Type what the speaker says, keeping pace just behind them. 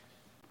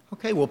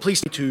Okay, well,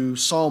 please to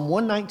Psalm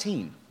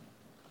 119.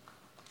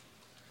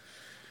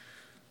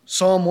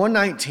 Psalm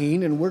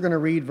 119, and we're going to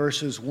read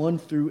verses 1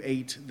 through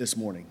 8 this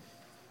morning.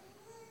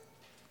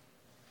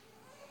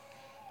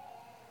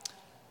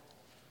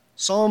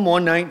 Psalm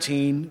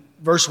 119,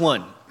 verse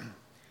 1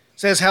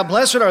 says, "How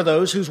blessed are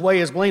those whose way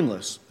is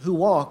blameless, who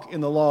walk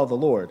in the law of the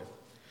Lord.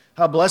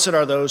 How blessed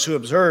are those who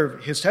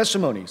observe his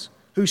testimonies,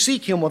 who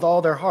seek him with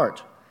all their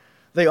heart.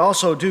 They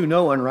also do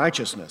no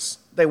unrighteousness.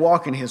 They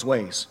walk in his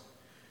ways.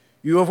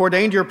 You have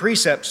ordained your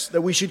precepts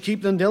that we should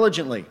keep them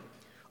diligently.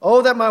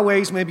 Oh, that my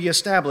ways may be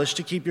established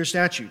to keep your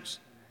statutes.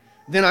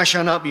 Then I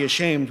shall not be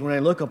ashamed when I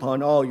look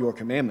upon all your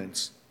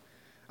commandments.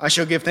 I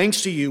shall give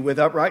thanks to you with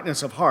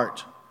uprightness of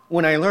heart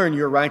when I learn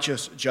your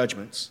righteous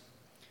judgments.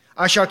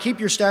 I shall keep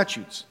your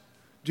statutes.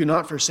 Do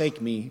not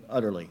forsake me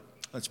utterly."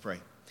 Let's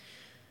pray.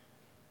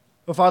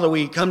 Well, Father,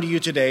 we come to you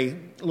today,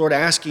 Lord,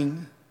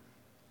 asking,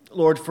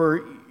 Lord,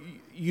 for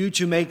you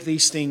to make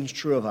these things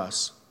true of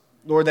us.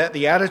 Lord, that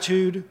the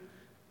attitude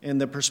and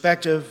the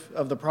perspective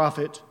of the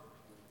prophet,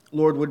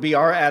 Lord, would be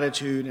our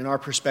attitude and our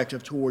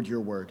perspective toward your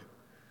word.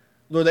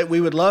 Lord, that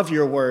we would love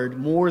your word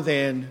more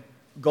than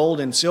gold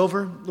and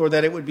silver. Lord,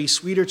 that it would be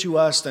sweeter to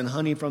us than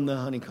honey from the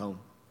honeycomb.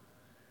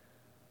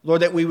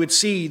 Lord, that we would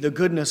see the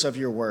goodness of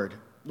your word.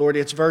 Lord,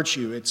 its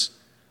virtue, its,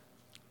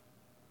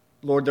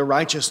 Lord, the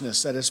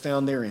righteousness that is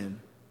found therein.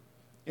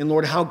 And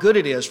Lord, how good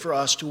it is for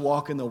us to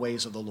walk in the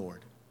ways of the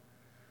Lord,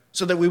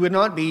 so that we would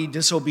not be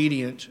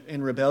disobedient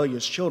and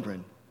rebellious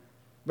children,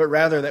 but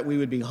rather that we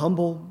would be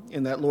humble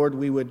and that, Lord,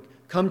 we would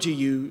come to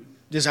you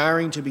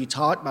desiring to be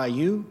taught by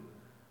you,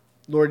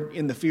 Lord,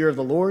 in the fear of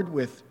the Lord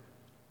with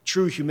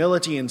true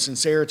humility and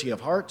sincerity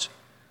of heart,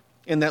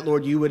 and that,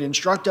 Lord, you would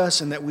instruct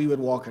us and that we would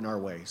walk in our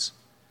ways.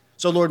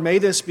 So, Lord, may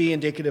this be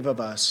indicative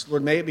of us.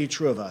 Lord, may it be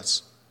true of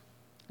us.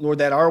 Lord,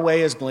 that our way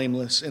is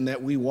blameless and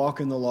that we walk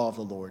in the law of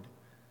the Lord.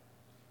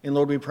 And,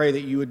 Lord, we pray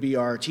that you would be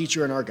our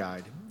teacher and our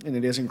guide. And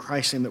it is in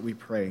Christ's name that we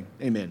pray.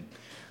 Amen.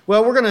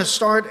 Well, we're going to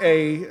start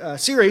a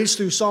series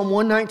through Psalm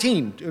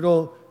 119.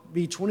 It'll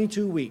be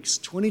 22 weeks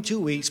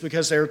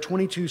because there are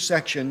 22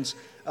 sections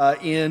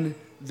in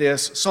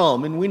this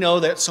psalm. And we know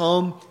that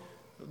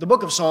the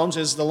book of Psalms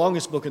is the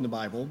longest book in the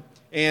Bible,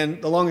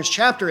 and the longest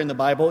chapter in the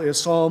Bible is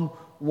Psalm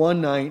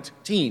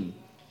 119.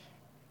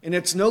 And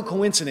it's no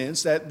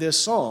coincidence that this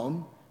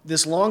psalm,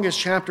 this longest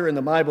chapter in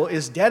the Bible,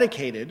 is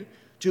dedicated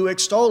to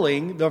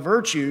extolling the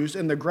virtues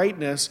and the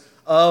greatness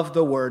of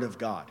the Word of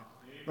God.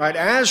 Right?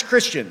 As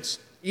Christians,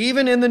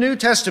 even in the New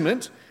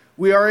Testament,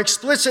 we are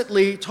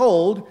explicitly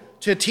told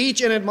to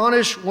teach and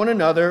admonish one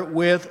another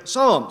with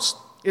psalms.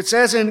 It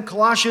says in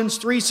Colossians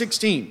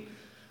 3:16,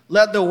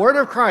 "Let the word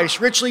of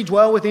Christ richly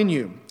dwell within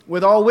you,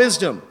 with all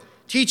wisdom,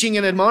 teaching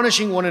and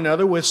admonishing one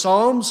another with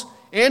psalms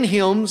and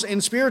hymns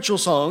and spiritual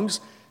songs,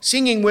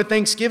 singing with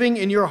thanksgiving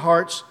in your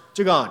hearts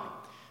to God."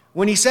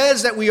 When he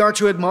says that we are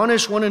to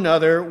admonish one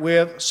another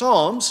with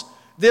psalms,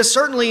 this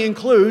certainly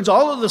includes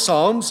all of the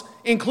psalms,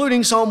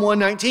 including Psalm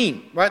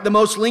 119, right? The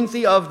most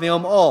lengthy of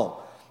them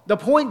all. The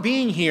point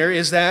being here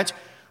is that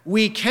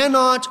we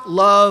cannot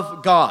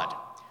love God.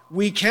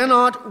 We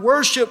cannot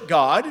worship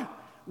God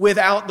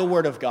without the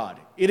Word of God.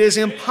 It is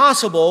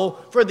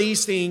impossible for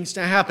these things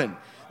to happen.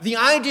 The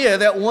idea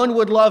that one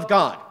would love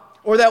God,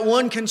 or that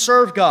one can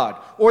serve God,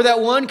 or that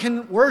one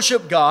can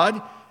worship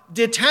God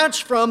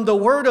detached from the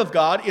Word of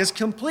God is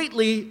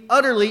completely,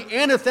 utterly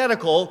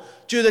antithetical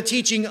to the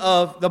teaching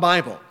of the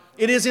Bible.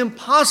 It is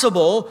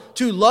impossible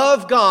to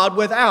love God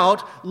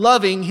without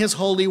loving His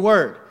holy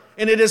Word.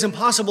 And it is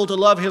impossible to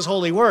love His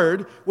holy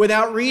Word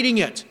without reading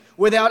it,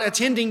 without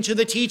attending to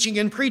the teaching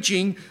and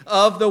preaching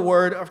of the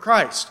Word of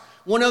Christ.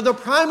 One of the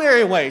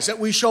primary ways that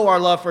we show our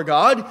love for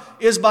God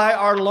is by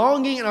our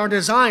longing and our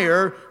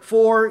desire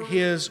for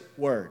His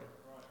Word.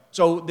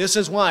 So this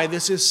is why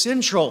this is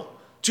central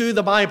to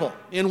the Bible,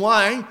 and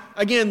why,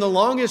 again, the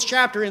longest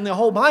chapter in the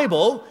whole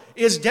Bible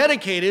is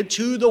dedicated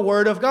to the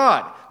Word of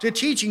God, to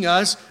teaching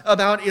us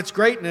about its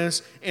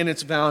greatness and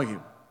its value.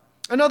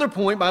 Another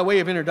point by way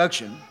of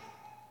introduction: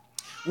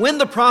 when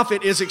the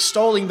prophet is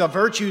extolling the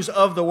virtues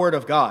of the Word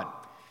of God,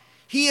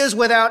 he is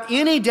without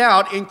any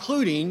doubt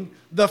including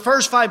the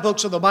first 5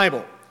 books of the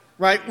Bible,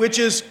 right, which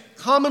is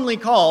commonly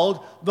called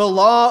the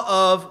Law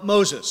of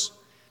Moses.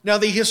 Now,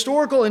 the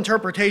historical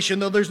interpretation,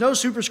 though there's no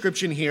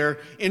superscription here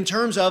in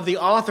terms of the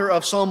author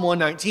of Psalm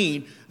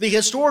 119, the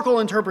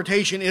historical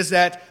interpretation is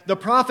that the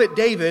prophet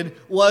David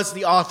was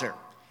the author.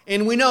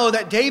 And we know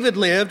that David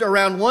lived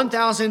around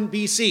 1000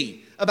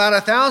 BC, about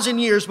 1,000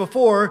 years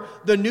before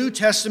the New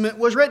Testament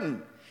was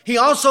written. He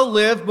also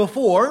lived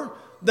before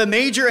the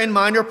major and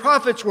minor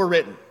prophets were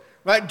written.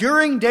 Right?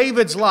 During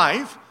David's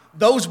life,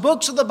 those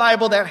books of the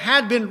Bible that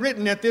had been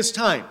written at this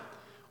time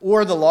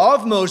were the Law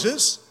of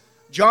Moses,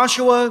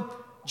 Joshua,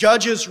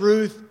 Judges,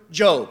 Ruth,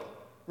 Job,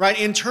 right?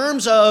 In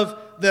terms of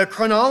the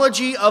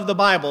chronology of the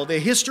Bible, the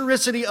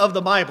historicity of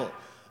the Bible,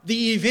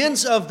 the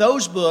events of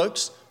those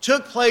books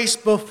took place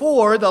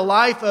before the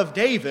life of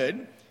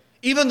David,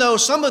 even though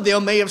some of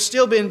them may have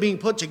still been being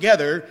put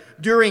together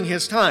during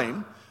his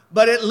time.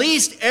 But at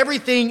least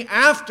everything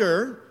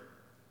after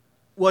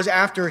was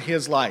after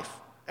his life,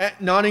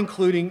 not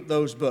including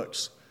those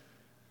books.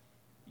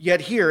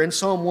 Yet here in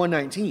Psalm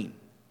 119,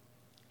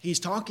 he's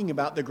talking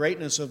about the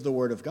greatness of the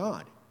Word of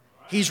God.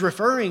 He's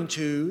referring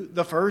to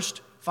the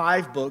first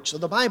 5 books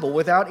of the Bible.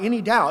 Without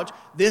any doubt,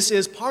 this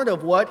is part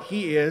of what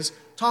he is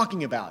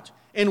talking about.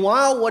 And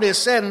while what is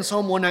said in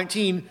Psalm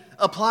 119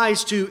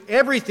 applies to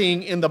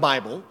everything in the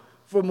Bible,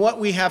 from what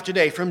we have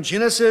today, from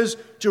Genesis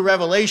to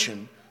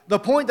Revelation, the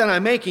point that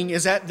I'm making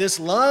is that this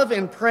love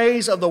and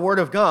praise of the Word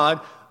of God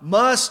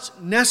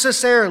must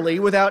necessarily,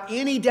 without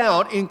any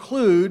doubt,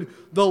 include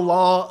the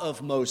law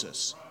of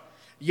Moses.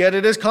 Yet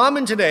it is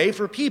common today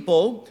for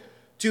people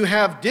to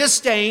have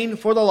disdain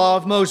for the law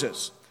of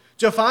Moses,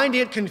 to find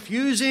it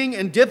confusing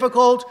and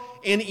difficult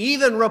and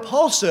even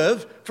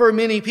repulsive for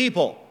many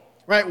people.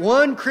 Right?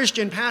 One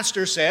Christian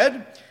pastor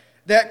said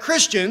that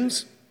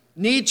Christians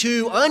need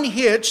to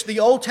unhitch the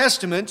Old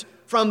Testament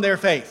from their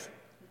faith.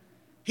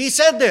 He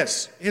said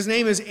this. His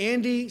name is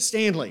Andy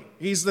Stanley.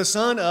 He's the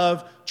son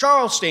of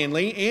Charles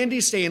Stanley.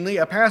 Andy Stanley,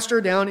 a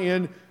pastor down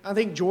in, I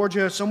think,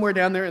 Georgia, somewhere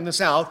down there in the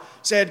South,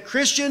 said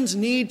Christians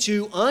need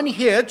to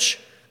unhitch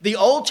the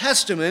Old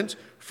Testament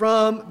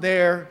from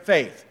their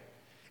faith.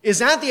 Is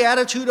that the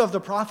attitude of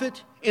the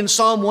prophet in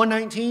Psalm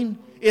 119?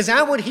 Is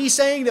that what he's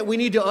saying, that we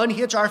need to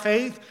unhitch our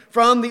faith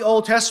from the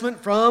Old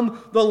Testament,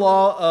 from the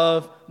law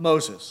of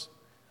Moses?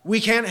 We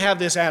can't have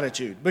this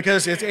attitude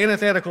because it's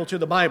antithetical to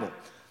the Bible.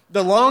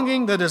 The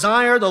longing, the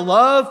desire, the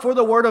love for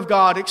the Word of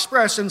God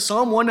expressed in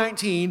Psalm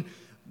 119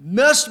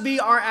 must be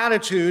our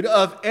attitude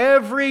of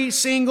every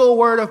single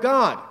Word of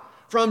God,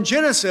 from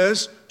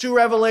Genesis to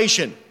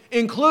Revelation,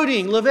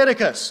 including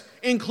Leviticus,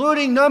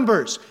 including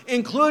Numbers,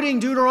 including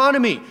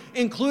Deuteronomy,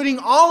 including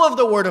all of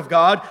the Word of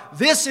God.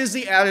 This is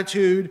the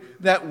attitude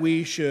that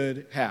we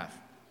should have.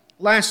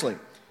 Lastly,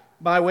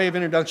 by way of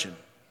introduction,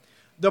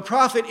 the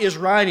prophet is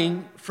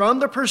writing from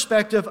the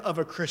perspective of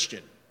a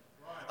Christian,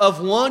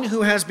 of one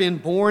who has been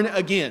born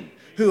again,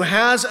 who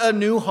has a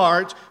new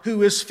heart,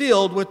 who is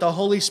filled with the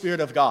Holy Spirit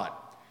of God.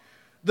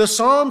 The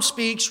psalm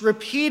speaks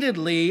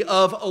repeatedly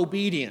of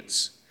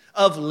obedience,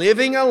 of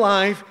living a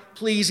life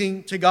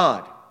pleasing to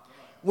God.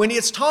 When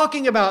it's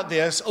talking about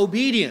this,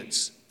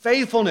 obedience,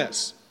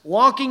 faithfulness,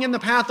 walking in the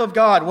path of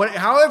God,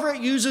 however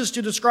it uses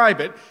to describe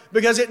it,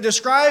 because it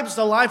describes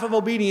the life of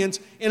obedience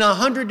in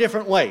 100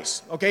 different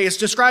ways. Okay, it's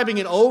describing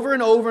it over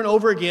and over and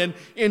over again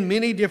in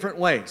many different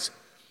ways.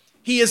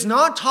 He is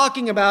not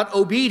talking about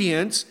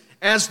obedience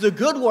as the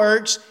good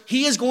works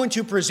he is going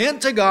to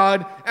present to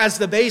God as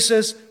the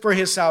basis for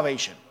his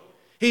salvation.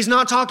 He's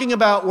not talking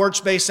about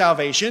works-based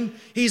salvation.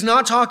 He's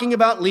not talking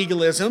about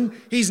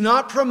legalism. He's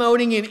not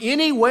promoting in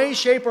any way,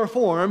 shape, or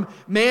form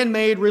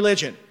man-made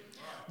religion.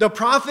 The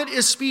prophet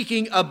is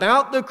speaking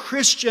about the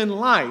Christian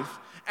life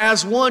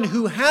as one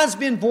who has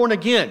been born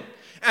again,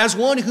 as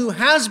one who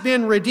has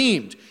been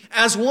redeemed,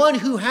 as one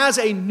who has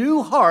a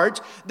new heart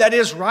that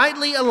is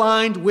rightly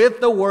aligned with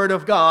the Word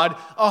of God,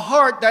 a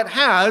heart that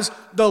has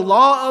the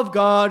law of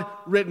God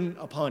written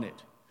upon it.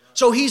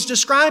 So he's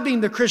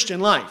describing the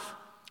Christian life,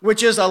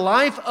 which is a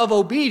life of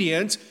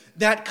obedience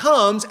that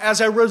comes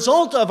as a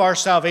result of our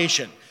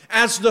salvation,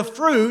 as the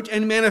fruit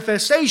and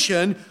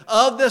manifestation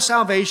of the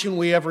salvation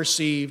we have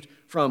received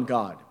from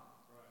God.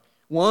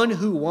 One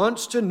who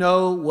wants to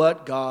know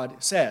what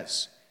God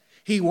says.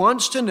 He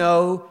wants to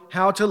know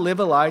how to live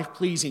a life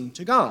pleasing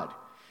to God.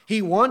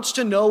 He wants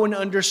to know and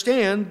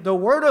understand the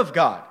Word of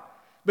God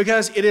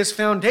because it is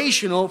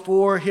foundational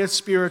for his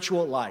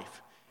spiritual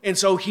life. And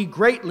so he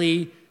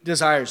greatly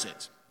desires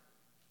it.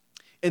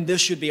 And this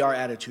should be our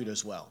attitude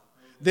as well.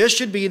 This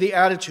should be the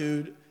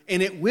attitude,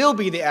 and it will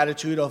be the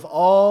attitude of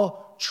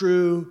all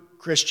true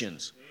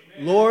Christians.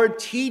 Amen. Lord,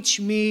 teach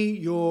me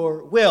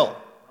your will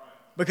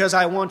because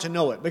I want to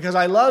know it, because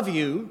I love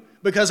you,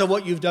 because of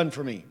what you've done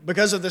for me,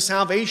 because of the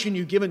salvation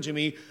you've given to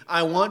me.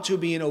 I want to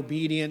be an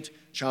obedient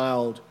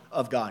child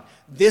of God.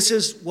 This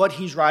is what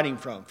he's writing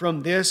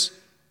from this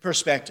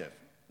perspective.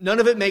 None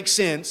of it makes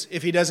sense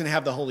if he doesn't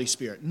have the Holy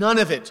Spirit. None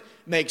of it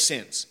makes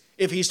sense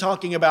if he's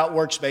talking about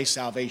works-based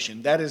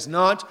salvation. That is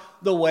not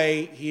the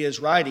way he is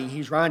writing.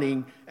 He's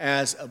writing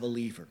as a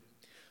believer.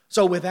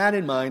 So with that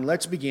in mind,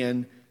 let's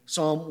begin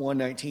Psalm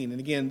 119. And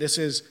again, this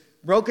is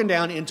broken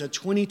down into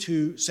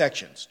 22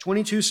 sections.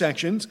 22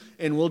 sections,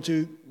 and we'll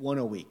do one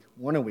a week.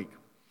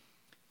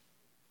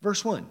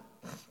 Verse 1.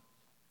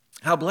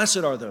 How blessed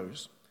are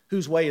those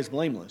whose way is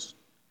blameless,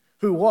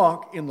 who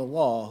walk in the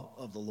law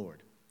of the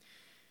Lord.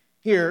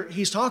 Here,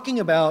 he's talking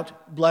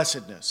about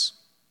blessedness.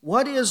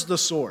 What is the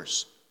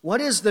source?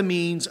 What is the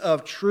means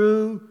of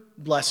true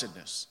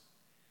blessedness?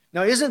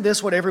 Now, isn't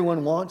this what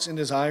everyone wants and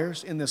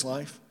desires in this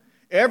life?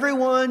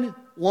 Everyone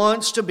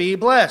wants to be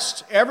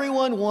blessed.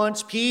 Everyone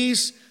wants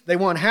peace. They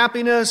want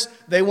happiness.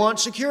 They want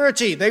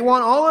security. They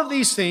want all of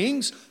these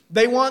things.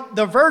 They want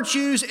the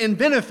virtues and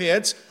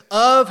benefits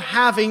of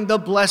having the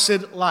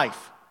blessed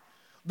life.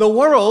 The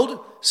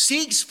world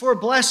seeks for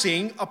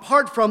blessing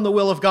apart from the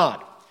will of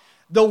God.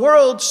 The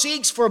world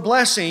seeks for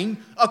blessing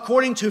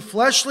according to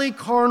fleshly,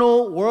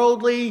 carnal,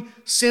 worldly,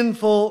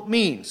 sinful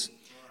means.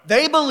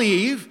 They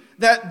believe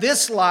that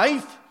this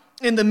life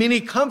and the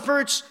many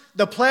comforts,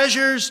 the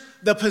pleasures,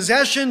 the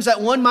possessions that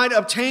one might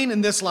obtain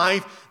in this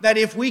life, that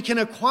if we can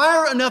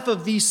acquire enough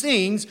of these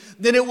things,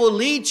 then it will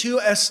lead to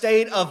a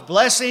state of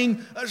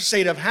blessing, a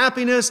state of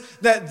happiness,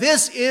 that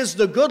this is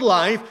the good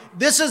life,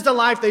 this is the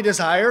life they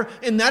desire,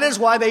 and that is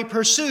why they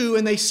pursue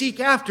and they seek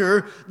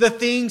after the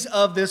things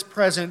of this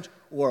present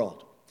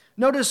world.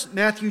 Notice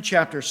Matthew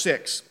chapter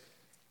 6.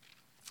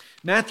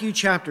 Matthew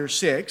chapter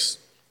 6.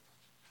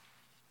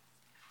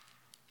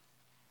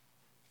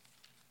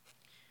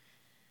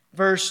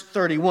 Verse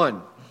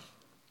 31.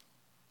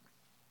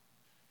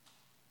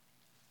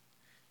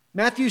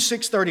 Matthew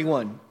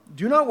 6:31.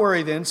 Do not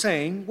worry then,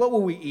 saying, what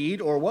will we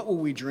eat, or what will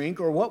we drink,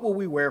 or what will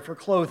we wear for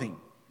clothing?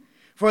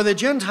 For the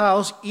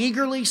Gentiles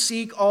eagerly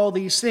seek all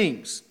these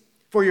things,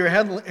 for your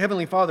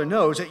heavenly Father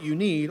knows that you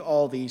need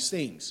all these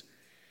things.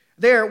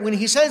 There, when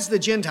he says the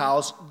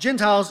Gentiles,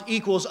 Gentiles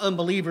equals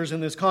unbelievers in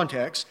this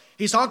context.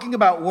 He's talking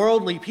about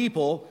worldly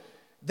people.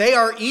 They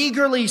are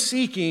eagerly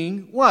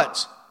seeking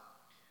what?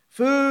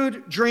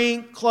 Food,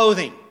 drink,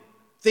 clothing,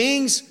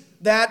 things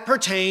that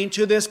pertain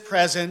to this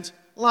present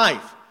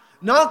life.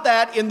 Not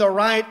that in the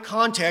right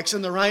context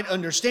and the right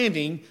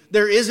understanding,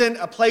 there isn't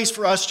a place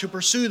for us to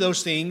pursue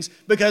those things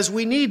because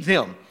we need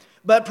them,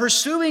 but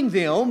pursuing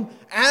them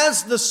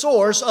as the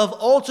source of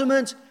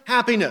ultimate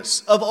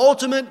happiness, of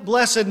ultimate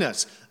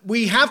blessedness.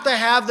 We have to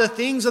have the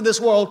things of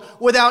this world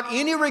without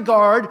any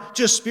regard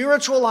to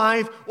spiritual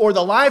life or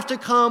the life to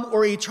come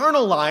or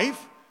eternal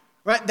life,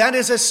 right? That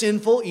is a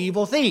sinful,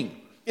 evil thing.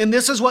 And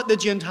this is what the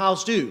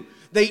Gentiles do.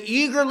 They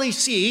eagerly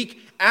seek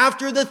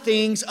after the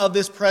things of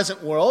this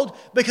present world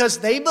because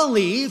they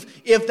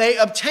believe if they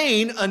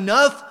obtain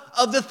enough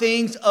of the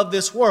things of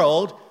this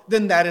world,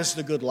 then that is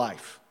the good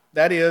life.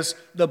 That is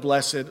the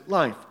blessed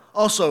life.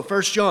 Also,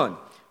 1 John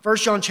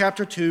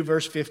chapter 2,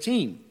 verse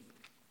 15.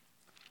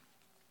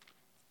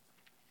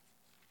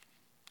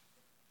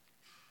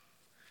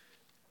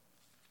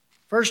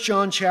 1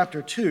 John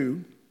chapter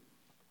 2,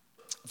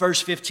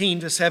 verse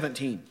 15 to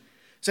 17.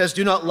 Says,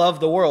 do not love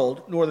the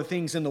world, nor the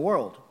things in the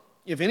world.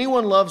 If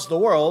anyone loves the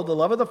world, the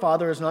love of the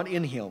Father is not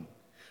in him.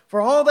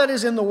 For all that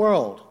is in the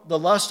world, the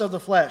lust of the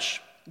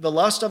flesh, the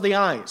lust of the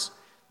eyes,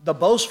 the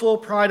boastful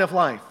pride of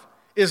life,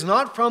 is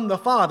not from the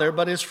Father,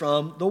 but is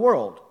from the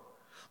world.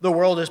 The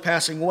world is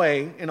passing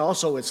away, and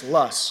also its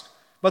lust.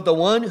 But the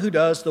one who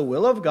does the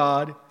will of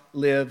God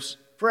lives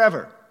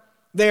forever.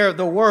 There,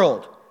 the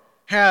world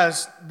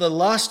has the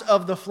lust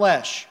of the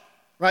flesh,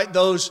 right?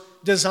 Those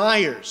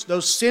desires,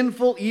 those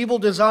sinful, evil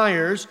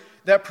desires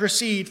that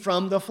proceed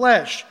from the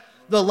flesh.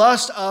 The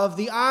lust of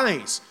the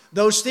eyes,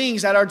 those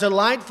things that are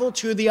delightful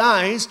to the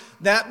eyes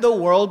that the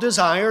world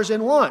desires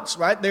and wants,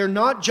 right? They're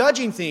not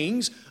judging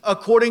things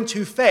according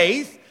to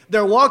faith.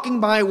 They're walking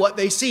by what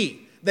they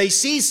see. They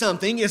see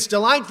something, it's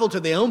delightful to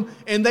them,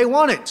 and they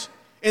want it.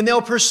 And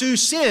they'll pursue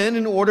sin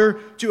in order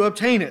to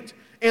obtain it.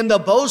 And the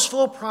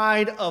boastful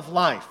pride of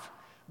life,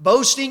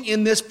 boasting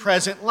in this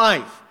present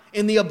life,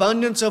 in the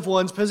abundance of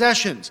one's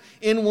possessions,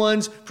 in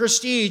one's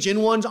prestige,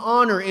 in one's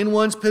honor, in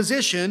one's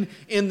position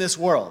in this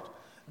world.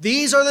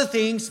 These are the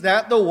things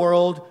that the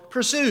world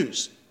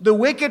pursues. The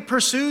wicked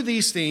pursue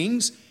these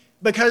things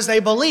because they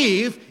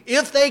believe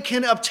if they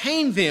can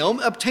obtain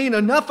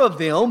enough of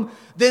them,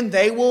 then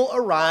they will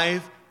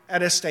arrive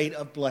at a state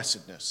of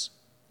blessedness.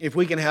 If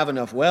we can have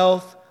enough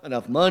wealth,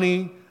 enough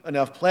money,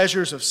 enough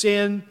pleasures of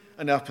sin,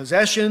 enough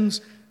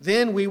possessions,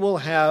 then we will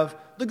have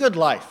the good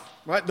life,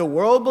 right? The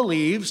world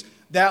believes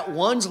that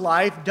one's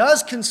life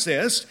does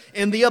consist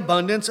in the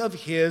abundance of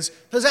his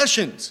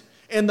possessions.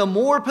 And the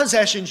more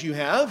possessions you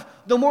have,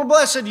 the more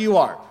blessed you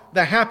are,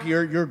 the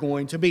happier you're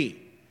going to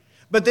be.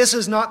 But this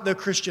is not the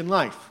Christian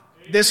life.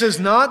 This is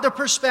not the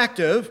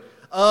perspective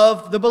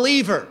of the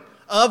believer,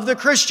 of the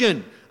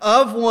Christian,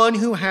 of one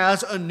who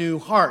has a new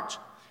heart.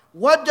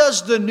 What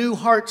does the new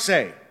heart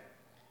say?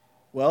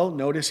 Well,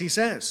 notice he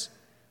says,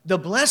 the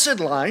blessed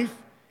life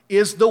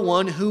is the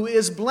one who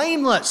is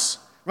blameless,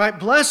 right?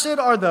 Blessed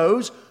are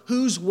those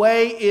whose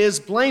way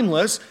is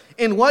blameless.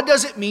 And what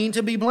does it mean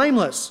to be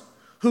blameless?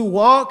 Who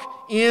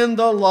walk in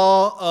the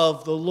law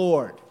of the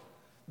Lord.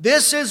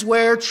 This is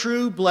where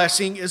true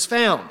blessing is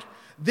found.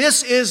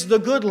 This is the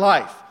good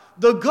life.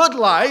 The good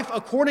life,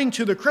 according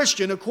to the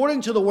Christian,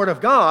 according to the Word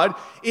of God,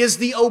 is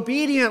the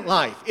obedient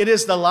life. It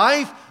is the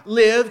life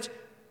lived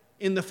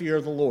in the fear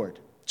of the Lord,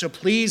 to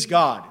please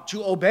God,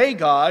 to obey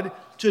God,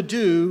 to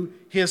do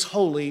His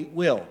holy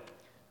will.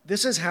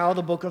 This is how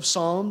the book of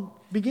Psalm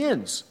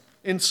begins,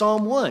 in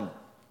Psalm 1.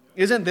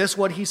 Isn't this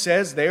what he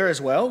says there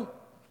as well?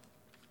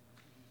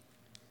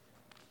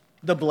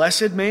 The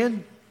blessed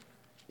man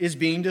is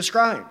being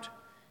described.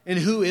 And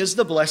who is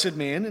the blessed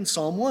man in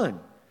Psalm 1?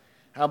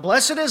 How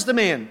blessed is the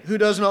man who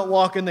does not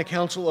walk in the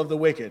counsel of the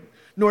wicked,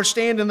 nor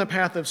stand in the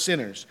path of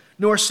sinners,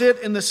 nor sit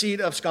in the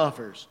seat of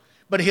scoffers.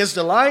 But his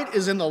delight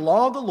is in the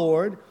law of the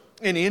Lord,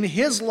 and in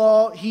his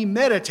law he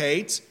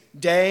meditates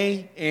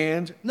day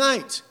and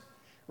night.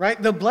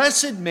 Right? The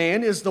blessed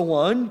man is the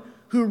one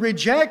who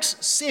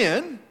rejects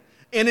sin,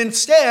 and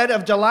instead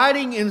of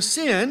delighting in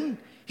sin,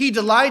 he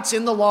delights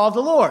in the law of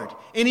the Lord.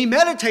 and he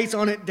meditates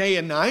on it day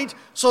and night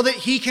so that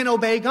he can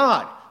obey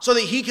God, so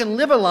that he can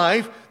live a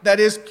life that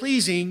is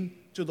pleasing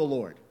to the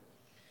Lord.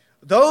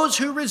 Those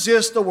who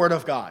resist the word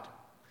of God,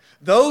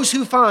 those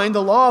who find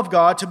the law of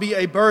God to be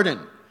a burden,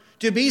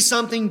 to be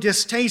something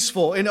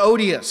distasteful and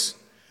odious,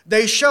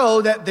 they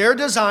show that their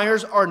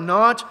desires are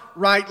not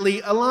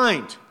rightly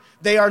aligned.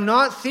 They are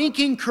not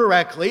thinking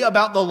correctly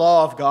about the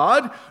law of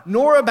God,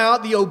 nor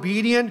about the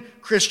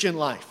obedient Christian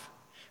life.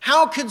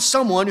 How could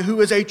someone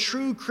who is a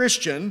true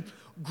Christian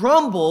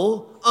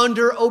grumble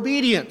under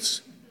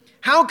obedience?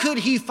 How could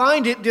he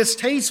find it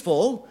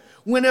distasteful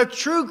when a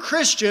true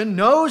Christian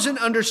knows and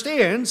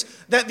understands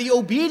that the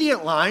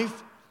obedient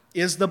life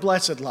is the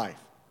blessed life?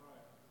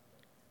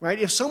 Right?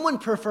 If someone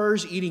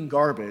prefers eating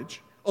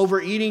garbage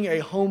over eating a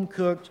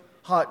home-cooked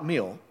hot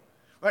meal,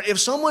 right? If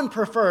someone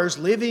prefers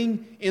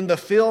living in the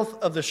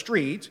filth of the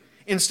street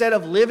instead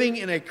of living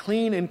in a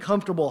clean and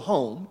comfortable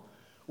home,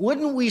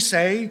 wouldn't we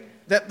say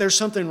that there's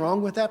something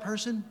wrong with that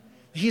person?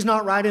 He's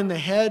not right in the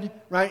head,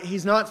 right?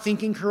 He's not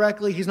thinking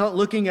correctly. He's not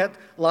looking at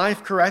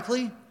life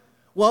correctly.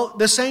 Well,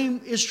 the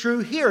same is true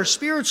here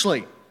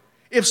spiritually.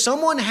 If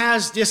someone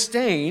has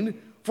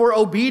disdain for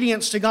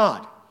obedience to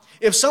God,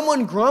 if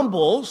someone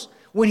grumbles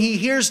when he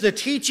hears the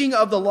teaching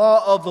of the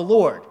law of the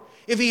Lord,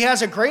 if he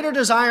has a greater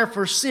desire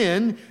for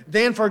sin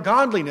than for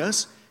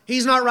godliness,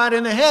 he's not right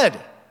in the head.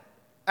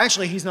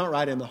 Actually, he's not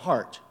right in the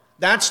heart.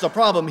 That's the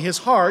problem. His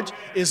heart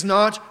is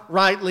not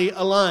rightly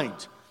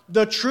aligned.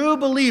 The true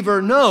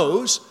believer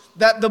knows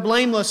that the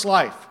blameless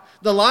life,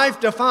 the life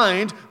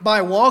defined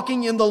by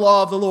walking in the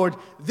law of the Lord,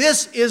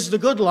 this is the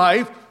good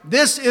life.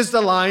 This is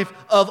the life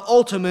of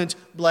ultimate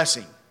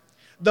blessing.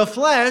 The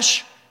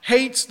flesh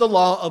hates the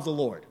law of the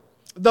Lord.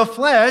 The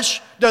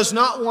flesh does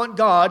not want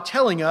God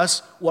telling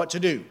us what to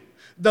do.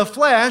 The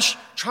flesh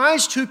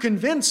tries to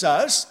convince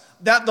us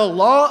that the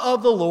law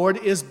of the Lord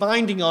is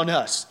binding on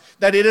us,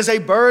 that it is a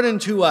burden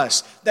to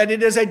us, that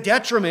it is a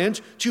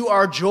detriment to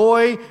our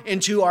joy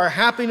and to our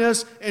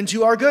happiness and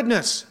to our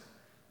goodness.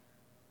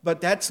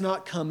 But that's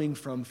not coming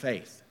from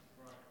faith.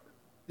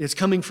 It's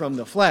coming from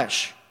the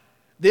flesh.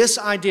 This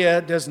idea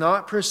does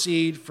not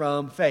proceed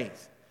from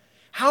faith.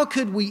 How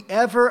could we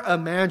ever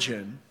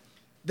imagine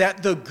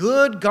that the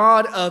good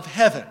God of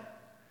heaven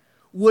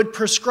would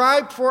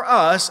prescribe for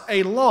us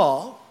a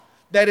law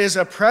that is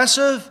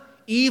oppressive,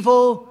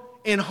 evil,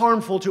 and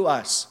harmful to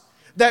us?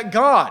 That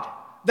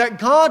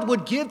God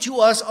would give to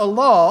us a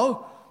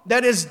law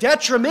that is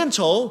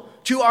detrimental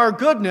to our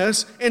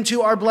goodness and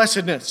to our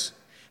blessedness.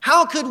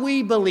 How could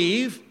we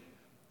believe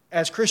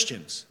as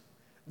Christians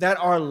that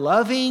our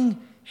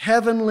loving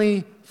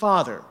heavenly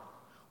Father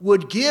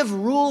would give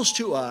rules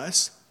to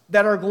us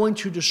that are going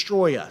to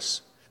destroy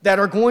us, that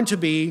are going to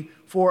be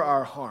for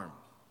our harm?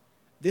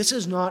 This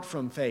is not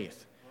from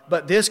faith,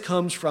 but this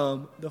comes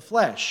from the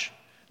flesh.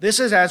 This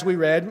is as we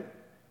read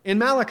in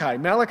Malachi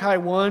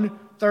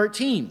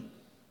 1:13.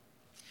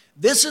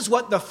 This is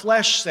what the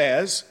flesh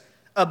says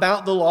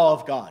about the law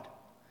of God.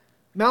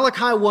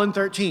 Malachi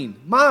 1:13.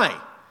 My,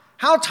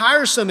 how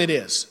tiresome it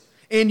is,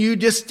 and you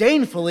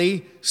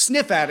disdainfully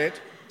sniff at it,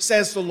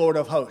 says the Lord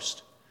of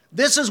hosts.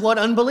 This is what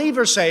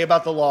unbelievers say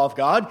about the law of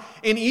God.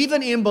 And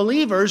even in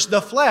believers,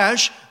 the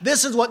flesh,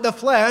 this is what the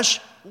flesh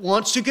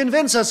wants to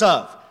convince us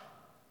of.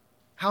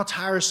 How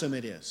tiresome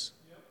it is.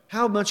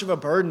 How much of a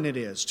burden it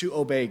is to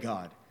obey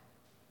God.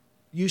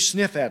 You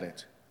sniff at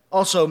it.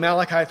 Also,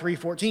 Malachi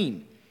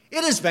 3:14.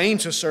 It is vain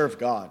to serve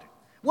God.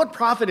 What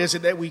profit is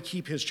it that we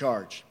keep his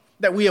charge,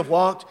 that we have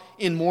walked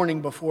in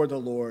mourning before the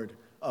Lord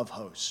of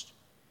hosts?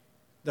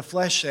 The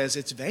flesh says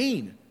it's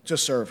vain to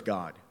serve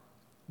God.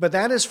 But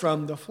that is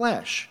from the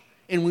flesh,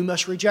 and we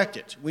must reject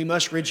it. We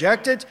must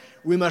reject it.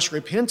 We must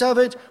repent of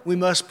it. We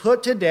must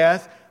put to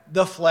death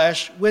the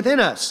flesh within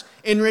us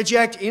and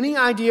reject any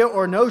idea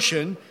or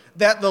notion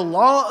that the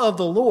law of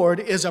the Lord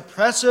is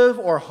oppressive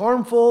or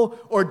harmful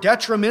or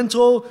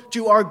detrimental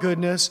to our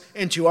goodness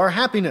and to our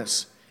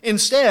happiness.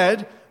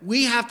 Instead,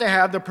 we have to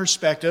have the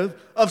perspective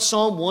of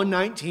Psalm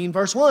 119,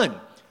 verse 1.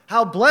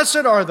 How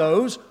blessed are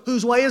those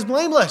whose way is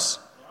blameless.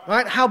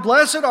 Right? How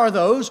blessed are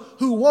those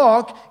who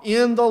walk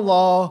in the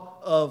law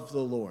of the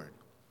Lord.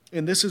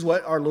 And this is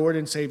what our Lord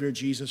and Savior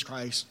Jesus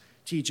Christ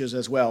teaches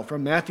as well,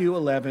 from Matthew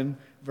 11,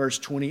 verse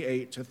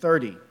 28 to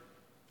 30.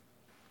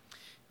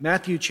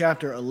 Matthew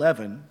chapter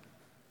 11,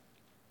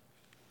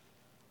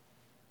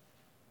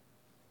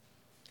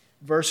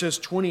 verses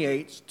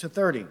 28 to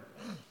 30.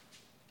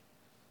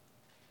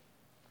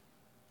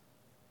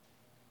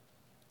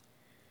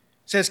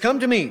 Says, "Come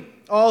to me,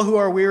 all who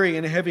are weary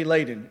and heavy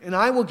laden, and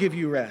I will give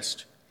you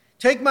rest.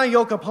 Take my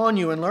yoke upon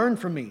you and learn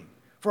from me,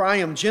 for I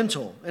am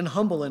gentle and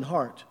humble in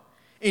heart,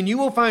 and you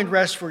will find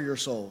rest for your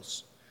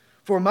souls.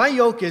 For my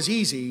yoke is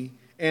easy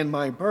and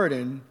my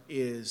burden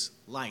is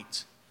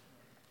light."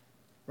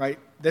 Right?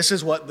 This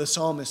is what the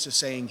psalmist is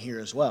saying here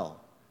as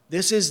well.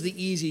 This is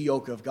the easy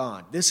yoke of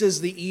God. This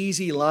is the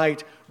easy,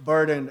 light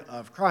burden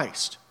of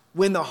Christ.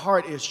 when the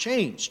heart is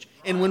changed.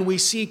 And when we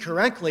see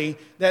correctly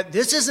that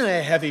this isn't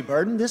a heavy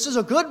burden, this is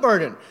a good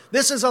burden.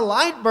 This is a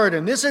light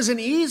burden. This is an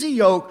easy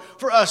yoke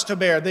for us to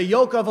bear, the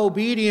yoke of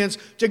obedience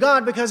to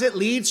God, because it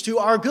leads to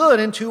our good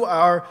and to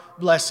our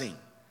blessing.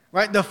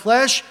 Right? The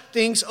flesh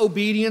thinks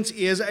obedience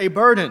is a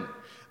burden.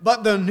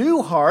 But the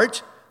new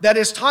heart that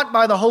is taught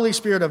by the Holy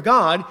Spirit of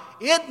God,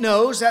 it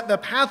knows that the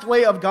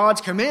pathway of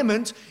God's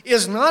commandments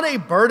is not a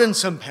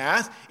burdensome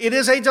path. It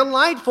is a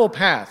delightful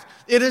path.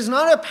 It is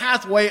not a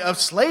pathway of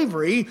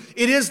slavery.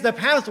 It is the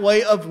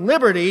pathway of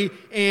liberty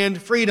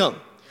and freedom.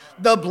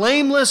 The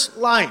blameless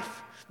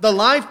life, the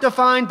life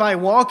defined by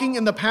walking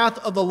in the path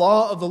of the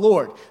law of the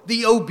Lord,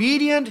 the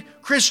obedient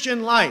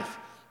Christian life.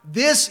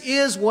 This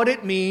is what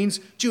it means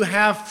to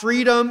have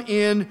freedom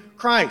in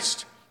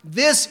Christ.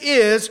 This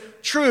is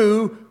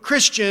true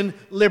Christian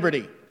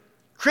liberty.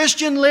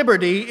 Christian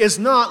liberty is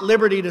not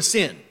liberty to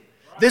sin.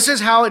 This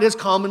is how it is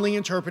commonly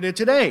interpreted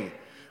today.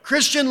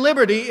 Christian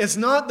liberty is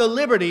not the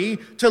liberty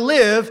to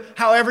live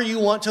however you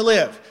want to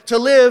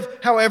live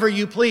however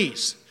you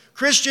please.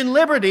 Christian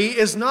liberty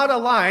is not a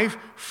life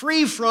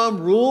free from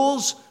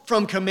rules,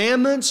 from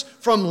commandments,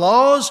 from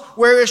laws,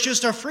 where it's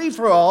just a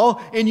free-for-all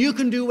and you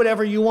can do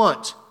whatever you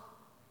want.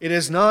 It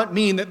does not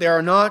mean that there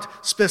are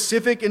not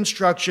specific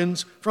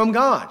instructions from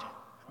God.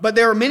 But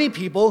there are many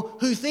people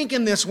who think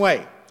in this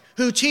way,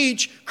 who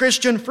teach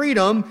Christian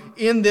freedom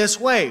in this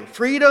way.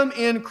 Freedom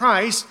in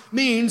Christ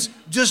means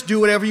just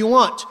do whatever you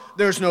want.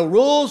 There's no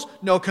rules,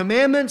 no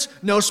commandments,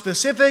 no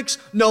specifics,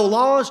 no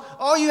laws.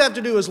 All you have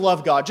to do is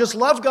love God. Just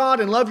love God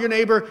and love your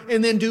neighbor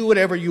and then do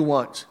whatever you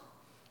want.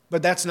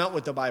 But that's not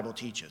what the Bible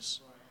teaches.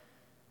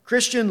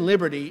 Christian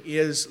liberty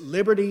is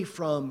liberty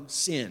from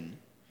sin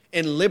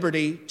and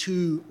liberty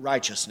to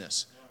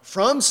righteousness.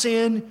 From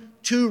sin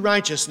to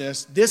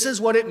righteousness, this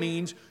is what it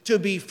means to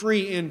be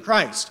free in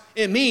Christ.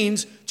 It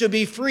means to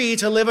be free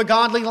to live a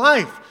godly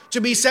life, to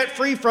be set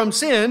free from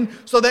sin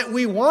so that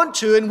we want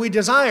to and we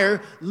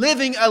desire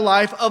living a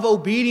life of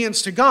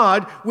obedience to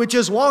God, which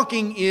is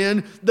walking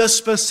in the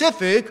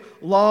specific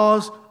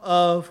laws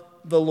of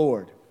the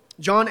Lord.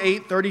 John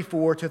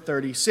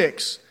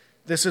 8:34-36.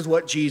 This is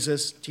what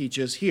Jesus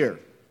teaches here.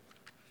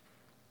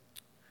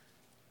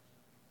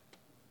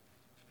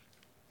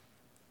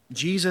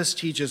 Jesus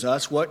teaches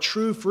us what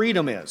true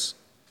freedom is,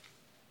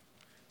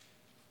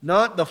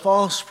 not the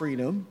false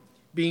freedom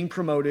being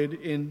promoted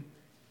in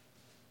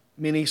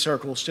many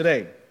circles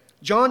today.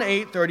 John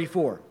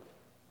 8:34.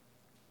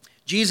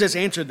 Jesus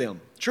answered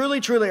them, "Truly,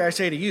 truly, I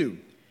say to you,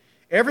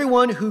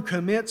 everyone who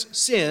commits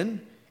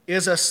sin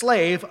is a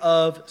slave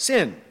of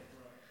sin.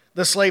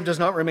 The slave does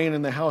not remain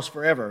in the house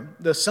forever.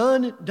 The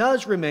Son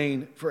does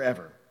remain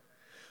forever.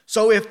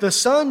 So if the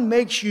Son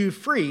makes you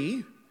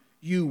free,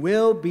 you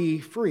will be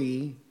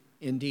free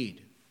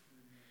indeed."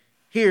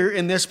 Here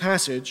in this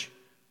passage,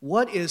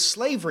 what is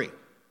slavery?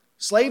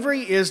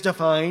 Slavery is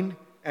defined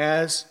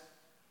as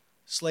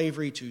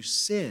slavery to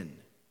sin.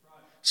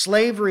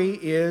 Slavery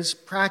is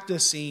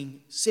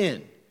practicing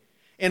sin.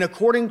 And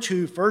according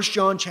to 1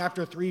 John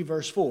chapter 3,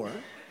 verse 4,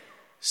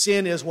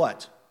 sin is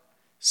what?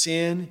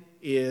 Sin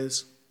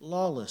is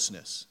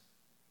lawlessness.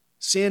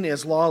 Sin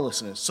is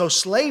lawlessness. So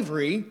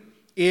slavery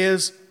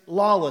is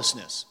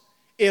lawlessness.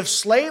 If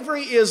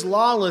slavery is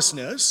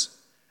lawlessness,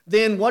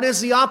 then what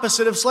is the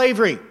opposite of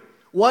slavery?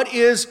 What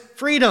is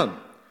freedom?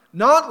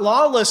 Not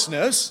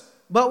lawlessness,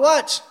 but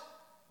what?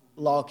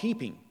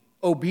 Law-keeping,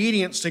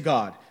 obedience to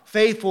God,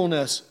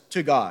 faithfulness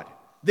to God.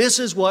 This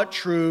is what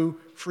true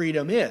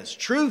freedom is.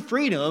 True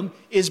freedom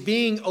is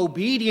being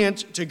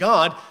obedient to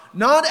God,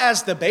 not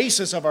as the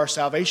basis of our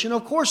salvation.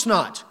 Of course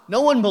not.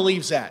 No one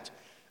believes that.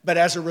 But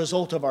as a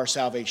result of our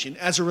salvation,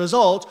 as a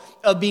result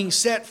of being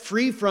set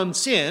free from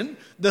sin,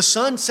 the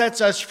Son sets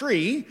us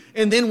free,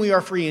 and then we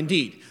are free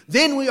indeed.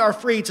 Then we are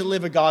free to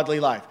live a godly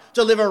life,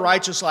 to live a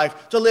righteous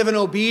life, to live an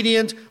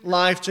obedient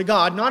life to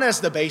God, not as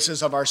the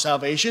basis of our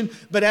salvation,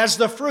 but as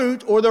the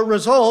fruit or the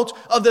result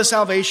of the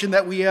salvation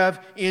that we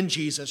have in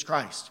Jesus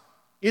Christ.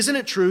 Isn't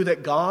it true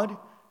that God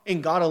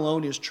and God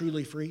alone is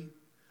truly free?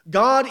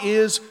 God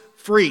is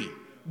free.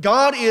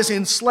 God is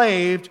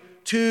enslaved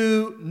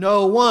to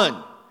no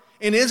one.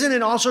 And isn't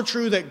it also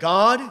true that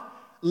God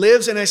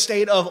lives in a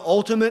state of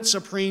ultimate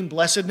supreme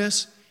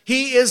blessedness?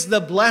 He is the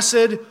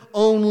blessed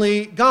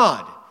only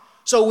God.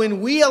 So when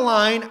we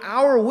align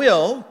our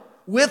will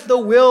with the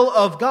will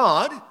of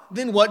God,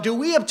 then what do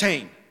we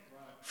obtain?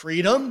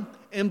 Freedom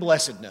and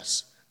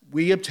blessedness.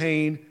 We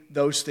obtain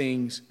those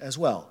things as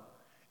well.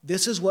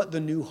 This is what the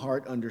new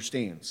heart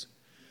understands.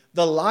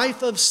 The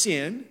life of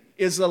sin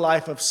is the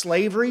life of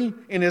slavery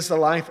and is the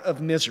life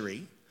of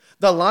misery.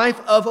 The life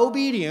of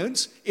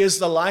obedience is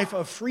the life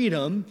of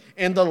freedom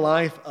and the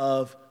life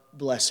of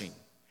blessing.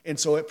 And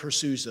so it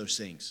pursues those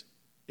things.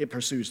 It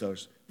pursues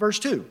those. Verse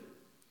 2.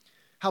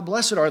 How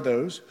blessed are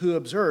those who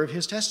observe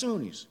his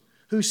testimonies,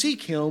 who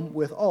seek him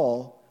with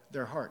all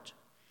their heart.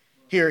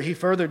 Here he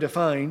further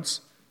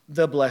defines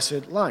the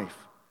blessed life.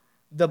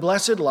 The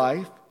blessed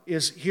life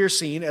is here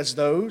seen as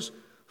those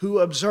who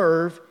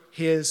observe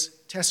his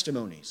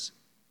testimonies.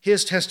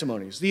 His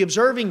testimonies. The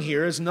observing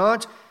here is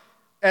not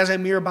as a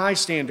mere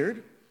bystander,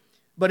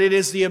 but it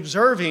is the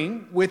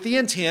observing with the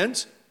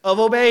intent of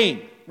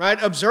obeying,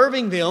 right?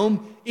 Observing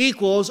them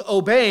equals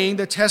obeying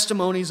the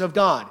testimonies of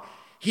God.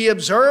 He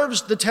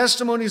observes the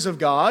testimonies of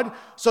God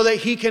so that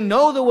he can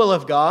know the will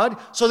of God,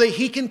 so that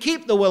he can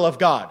keep the will of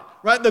God,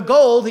 right? The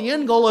goal, the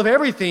end goal of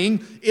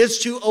everything is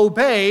to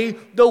obey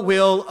the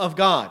will of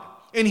God.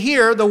 And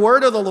here, the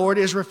word of the Lord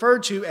is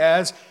referred to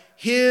as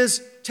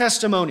his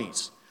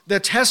testimonies, the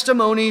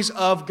testimonies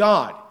of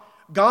God.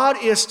 God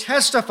is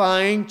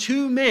testifying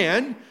to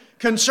man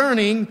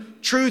concerning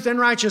truth and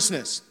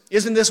righteousness.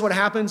 Isn't this what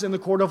happens in the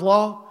court of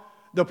law?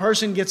 The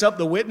person gets up,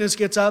 the witness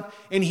gets up,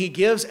 and he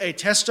gives a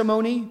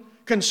testimony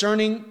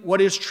concerning what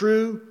is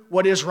true,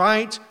 what is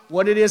right,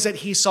 what it is that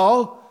he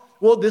saw.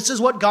 Well, this is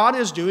what God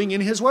is doing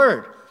in his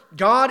word.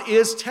 God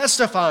is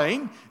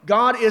testifying.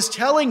 God is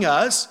telling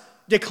us,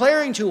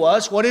 declaring to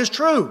us what is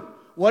true,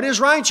 what is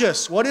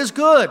righteous, what is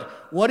good,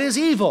 what is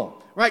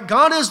evil, right?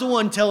 God is the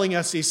one telling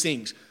us these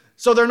things.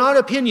 So they're not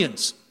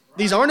opinions.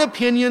 These aren't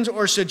opinions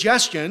or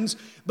suggestions,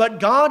 but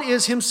God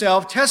is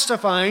himself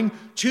testifying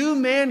to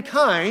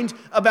mankind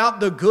about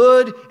the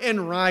good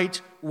and right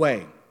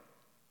way.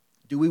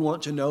 Do we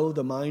want to know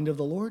the mind of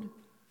the Lord?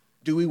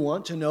 Do we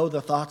want to know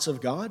the thoughts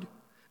of God?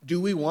 Do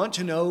we want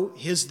to know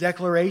his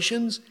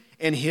declarations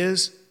and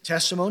his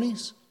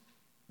testimonies?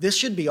 This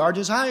should be our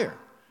desire.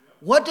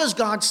 What does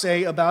God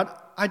say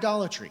about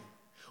idolatry?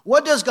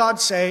 What does God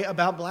say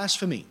about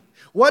blasphemy?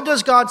 What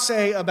does God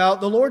say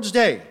about the Lord's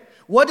Day?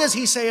 What does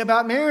he say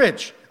about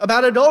marriage,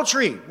 about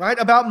adultery, right?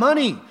 About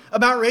money,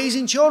 about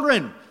raising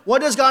children?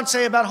 What does God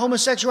say about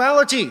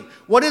homosexuality?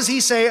 What does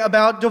he say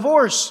about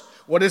divorce?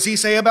 What does he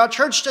say about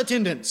church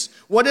attendance?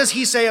 What does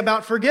he say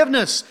about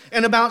forgiveness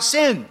and about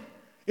sin?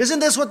 Isn't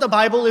this what the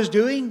Bible is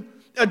doing?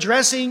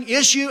 Addressing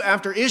issue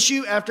after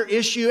issue after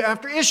issue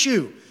after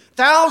issue.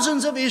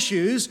 Thousands of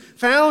issues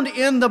found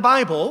in the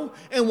Bible,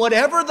 and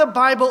whatever the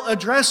Bible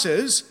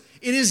addresses,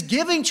 it is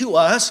giving to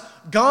us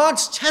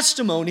God's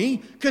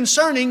testimony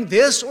concerning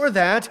this or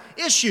that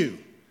issue.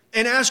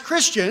 And as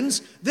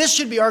Christians, this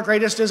should be our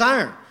greatest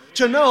desire,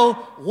 to know,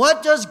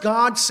 what does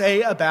God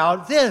say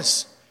about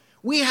this?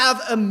 We have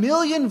a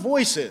million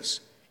voices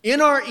in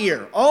our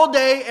ear all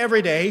day,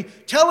 every day,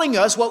 telling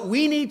us what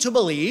we need to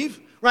believe,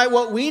 right?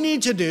 What we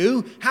need to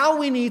do, how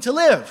we need to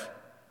live.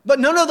 But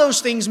none of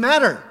those things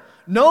matter.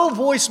 No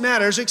voice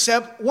matters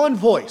except one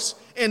voice.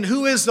 And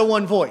who is the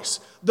one voice?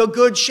 The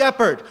good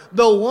shepherd,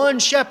 the one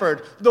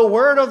shepherd, the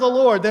word of the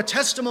Lord, the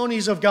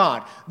testimonies of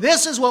God.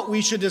 This is what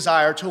we should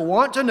desire to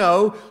want to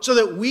know so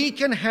that we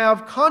can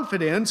have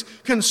confidence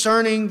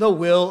concerning the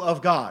will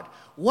of God.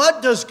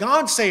 What does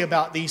God say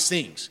about these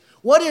things?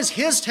 What is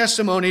his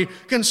testimony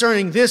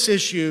concerning this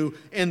issue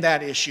and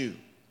that issue?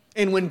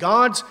 And when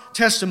God's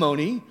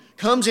testimony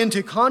comes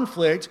into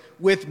conflict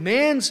with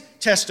man's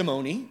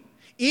testimony,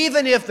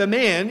 even if the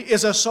man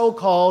is a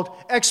so-called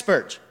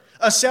expert,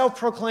 a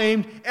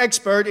self-proclaimed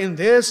expert in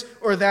this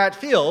or that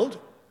field,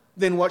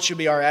 then what should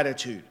be our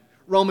attitude?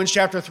 Romans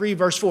chapter 3,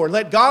 verse 4,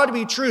 let God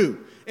be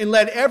true and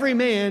let every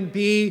man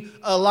be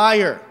a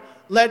liar.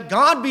 Let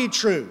God be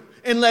true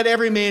and let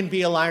every man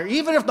be a liar.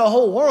 Even if the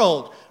whole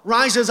world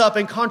rises up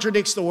and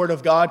contradicts the word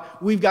of God,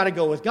 we've got to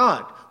go with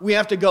God. We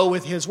have to go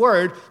with his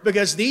word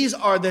because these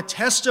are the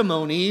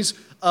testimonies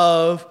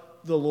of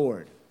the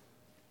Lord.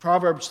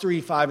 Proverbs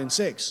 3, 5, and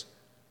 6.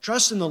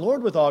 Trust in the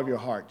Lord with all of your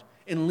heart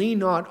and lean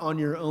not on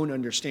your own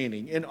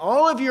understanding. In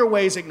all of your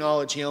ways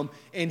acknowledge him,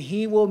 and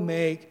he will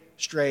make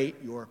straight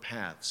your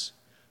paths.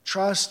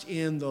 Trust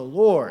in the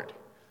Lord.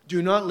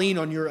 Do not lean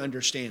on your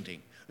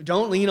understanding.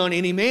 Don't lean on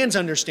any man's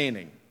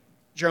understanding.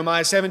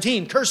 Jeremiah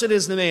 17, cursed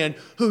is the man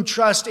who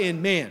trusts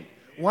in man.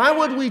 Why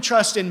would we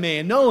trust in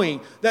man,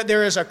 knowing that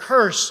there is a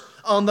curse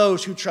on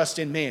those who trust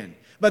in man?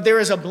 But there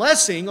is a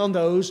blessing on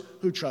those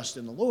who trust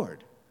in the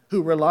Lord,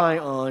 who rely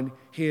on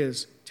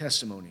his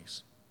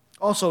testimonies.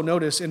 Also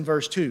notice in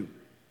verse 2,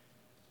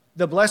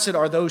 the blessed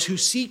are those who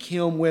seek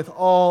him with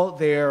all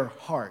their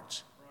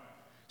heart.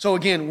 So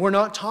again, we're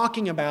not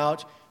talking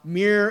about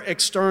mere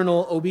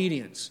external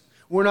obedience.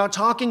 We're not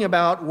talking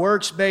about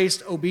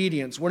works-based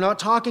obedience. We're not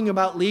talking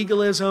about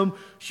legalism,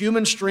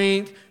 human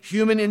strength,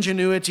 human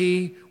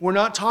ingenuity. We're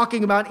not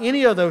talking about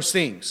any of those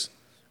things.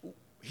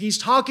 He's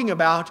talking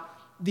about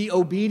the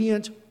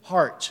obedient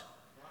heart.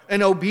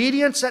 An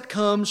obedience that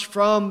comes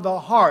from the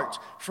heart,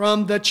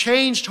 from the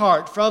changed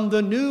heart, from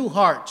the new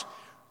heart.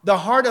 The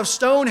heart of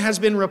stone has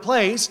been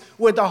replaced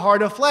with the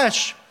heart of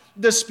flesh.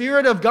 The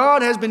Spirit of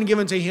God has been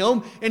given to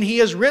him, and he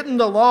has written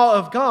the law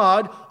of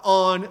God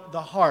on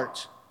the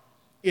heart.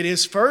 It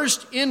is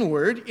first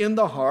inward in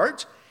the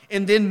heart,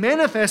 and then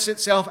manifests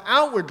itself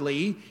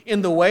outwardly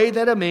in the way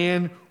that a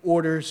man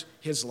orders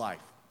his life.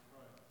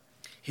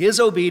 His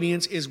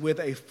obedience is with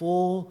a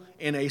full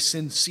and a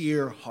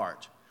sincere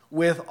heart,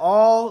 with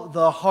all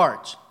the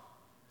heart,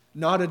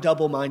 not a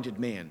double-minded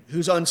man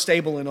who's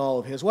unstable in all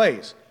of his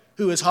ways,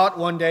 who is hot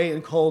one day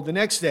and cold the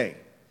next day.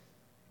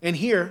 And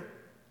here,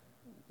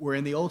 we're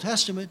in the Old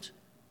Testament,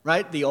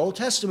 right? The Old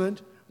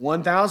Testament,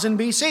 1000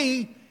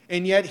 BC,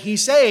 and yet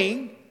he's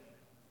saying,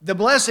 The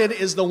blessed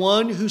is the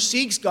one who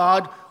seeks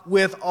God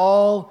with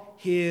all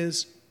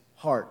his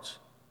heart.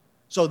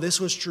 So this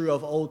was true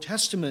of Old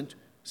Testament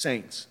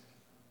saints.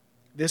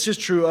 This is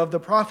true of the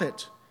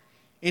prophet.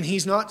 And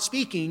he's not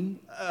speaking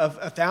of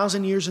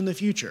 1,000 years in the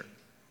future.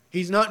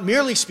 He's not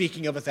merely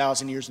speaking of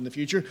 1,000 years in the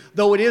future,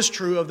 though it is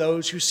true of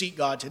those who seek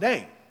God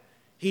today.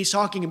 He's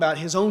talking about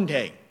his own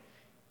day,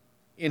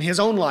 in his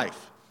own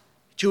life.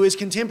 To his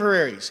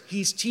contemporaries,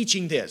 he's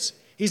teaching this.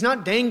 He's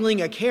not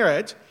dangling a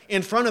carrot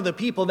in front of the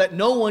people that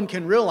no one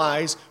can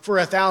realize for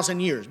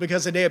 1,000 years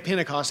because the day of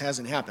Pentecost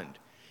hasn't happened.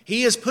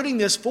 He is putting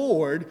this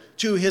forward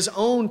to his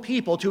own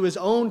people, to his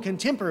own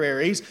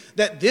contemporaries,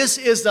 that this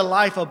is the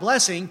life of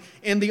blessing.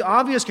 And the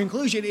obvious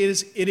conclusion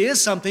is it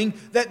is something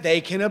that they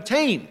can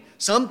obtain,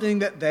 something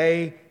that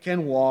they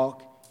can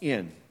walk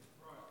in.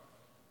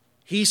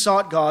 He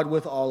sought God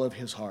with all of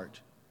his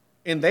heart.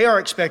 And they are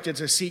expected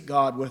to seek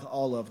God with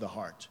all of the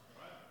heart,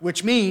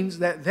 which means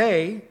that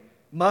they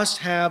must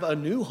have a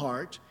new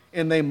heart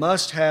and they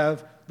must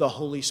have the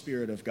Holy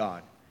Spirit of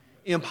God.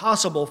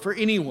 Impossible for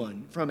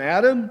anyone from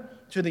Adam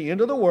to the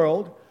end of the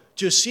world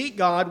to seek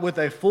God with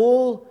a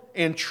full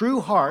and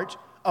true heart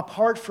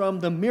apart from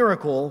the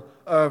miracle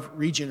of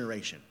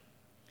regeneration.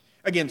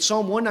 Again,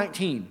 Psalm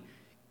 119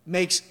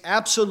 makes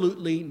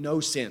absolutely no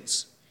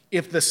sense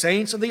if the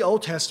saints of the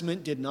Old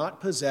Testament did not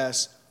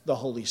possess the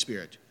Holy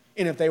Spirit,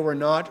 and if they were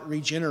not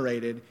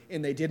regenerated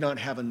and they did not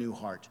have a new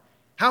heart.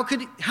 How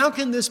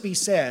can this be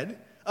said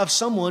of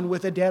someone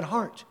with a dead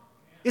heart?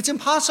 It's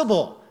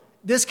impossible.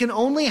 This can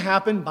only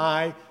happen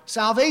by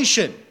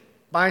salvation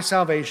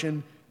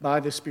by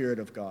the Spirit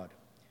of God.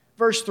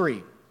 Verse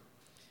 3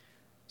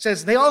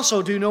 says, they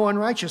also do no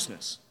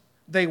unrighteousness.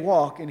 They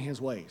walk in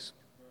his ways.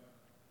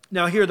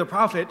 Now here the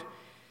prophet,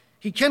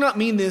 he cannot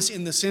mean this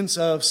in the sense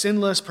of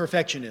sinless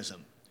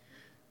perfectionism.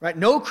 Right?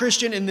 No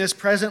Christian in this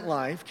present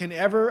life can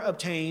ever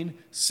obtain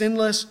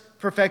sinless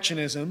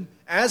perfectionism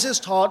as is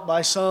taught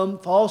by some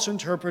false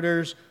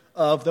interpreters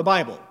of the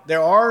Bible.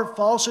 There are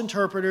false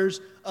interpreters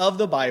of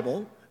the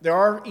Bible. There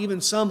are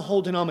even some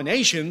whole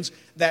denominations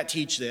that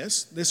teach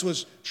this. This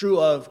was true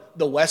of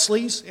the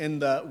Wesleys in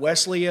the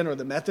Wesleyan or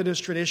the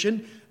Methodist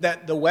tradition,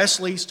 that the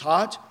Wesleys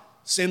taught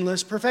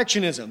sinless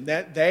perfectionism,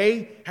 that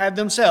they had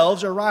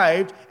themselves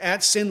arrived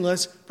at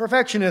sinless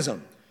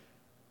perfectionism.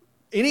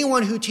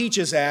 Anyone who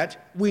teaches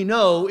that, we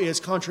know, is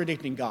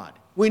contradicting God.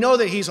 We know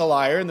that he's a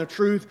liar and the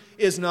truth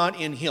is not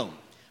in him.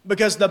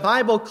 Because the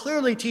Bible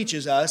clearly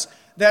teaches us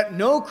that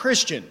no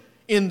Christian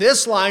in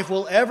this life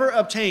will ever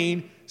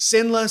obtain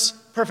sinless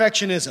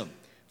perfectionism.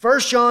 1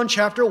 John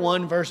chapter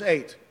 1, verse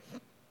 8.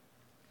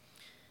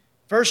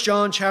 1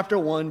 John chapter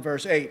 1,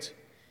 verse 8.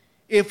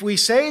 If we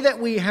say that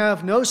we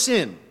have no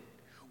sin,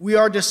 we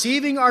are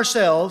deceiving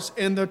ourselves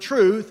and the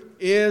truth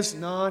is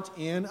not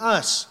in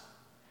us.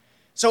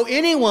 So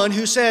anyone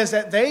who says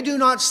that they do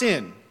not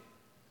sin,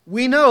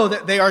 we know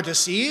that they are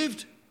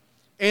deceived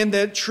and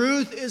that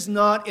truth is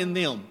not in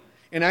them.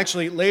 And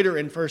actually later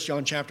in 1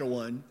 John chapter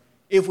 1,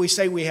 if we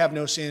say we have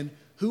no sin,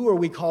 who are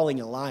we calling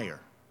a liar?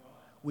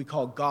 We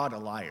call God a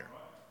liar.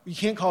 You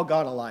can't call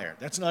God a liar.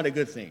 That's not a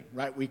good thing,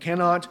 right? We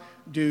cannot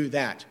do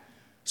that.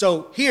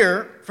 So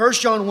here, 1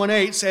 John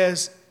 1:8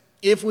 says,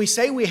 if we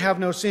say we have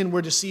no sin,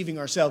 we're deceiving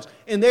ourselves.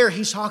 And there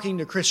he's talking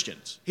to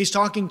Christians. He's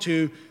talking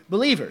to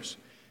believers.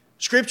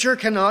 Scripture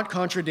cannot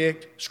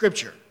contradict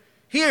Scripture.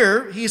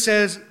 Here he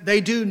says they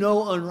do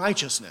no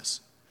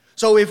unrighteousness.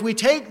 So if we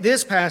take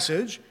this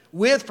passage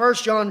with 1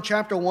 John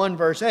chapter 1,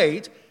 verse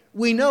 8,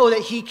 we know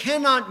that he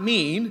cannot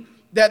mean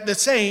that the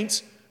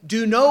saints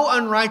do no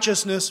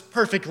unrighteousness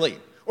perfectly,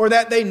 or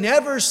that they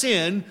never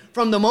sin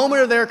from the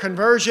moment of their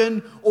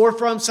conversion or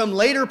from some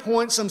later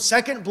point, some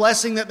second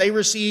blessing that they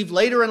received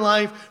later in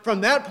life.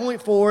 From that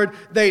point forward,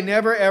 they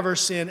never ever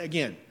sin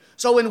again.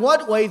 So in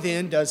what way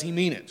then does he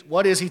mean it?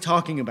 What is he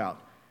talking about?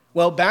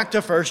 Well, back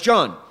to 1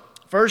 John.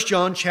 1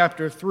 John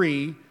chapter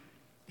 3,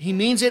 he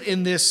means it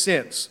in this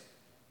sense.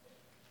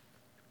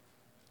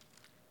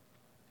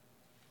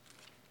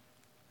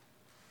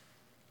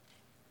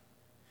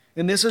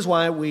 And this is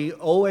why we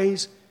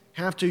always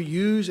have to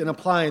use and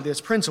apply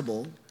this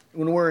principle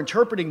when we're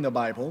interpreting the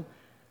Bible.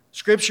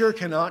 Scripture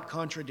cannot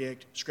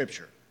contradict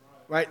Scripture,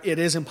 right? It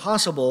is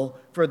impossible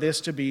for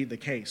this to be the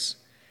case.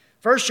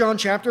 1 John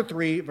chapter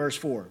 3, verse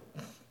 4.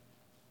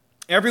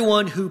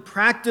 Everyone who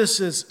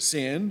practices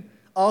sin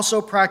also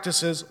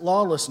practices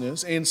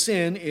lawlessness, and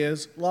sin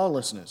is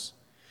lawlessness.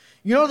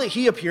 You know that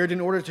he appeared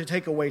in order to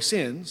take away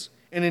sins,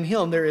 and in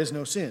him there is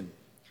no sin.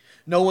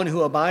 No one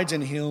who abides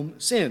in him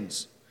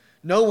sins.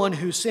 No one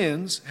who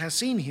sins has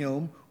seen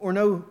him or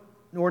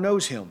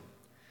knows him.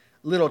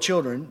 Little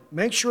children,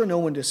 make sure no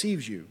one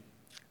deceives you.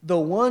 The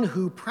one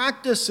who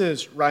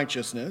practices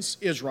righteousness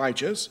is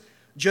righteous,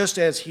 just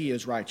as he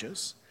is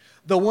righteous.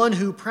 The one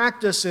who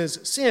practices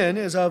sin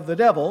is of the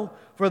devil,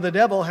 for the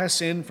devil has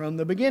sinned from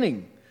the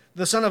beginning.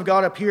 The Son of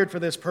God appeared for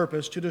this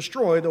purpose, to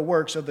destroy the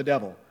works of the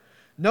devil.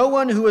 No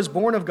one who is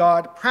born of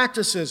God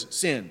practices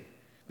sin,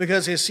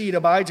 because his seed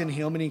abides in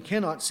him, and he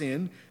cannot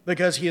sin,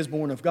 because he is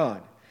born of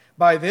God.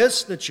 By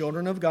this, the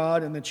children of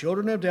God and the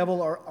children of the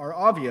devil are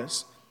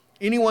obvious.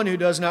 Anyone who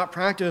does not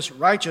practice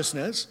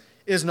righteousness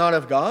is not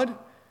of God,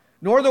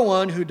 nor the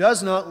one who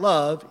does not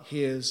love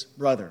his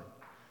brother.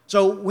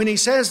 So when he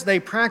says they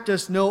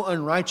practice no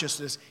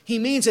unrighteousness, he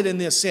means it in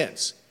this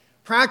sense.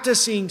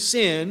 Practicing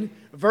sin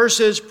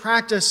versus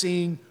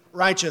practicing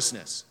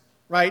righteousness,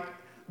 right?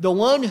 The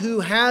one who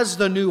has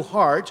the new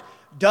heart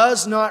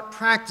does not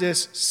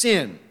practice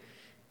sin.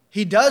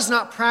 He does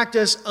not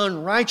practice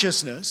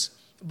unrighteousness,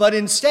 but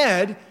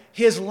instead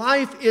his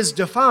life is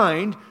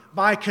defined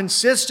by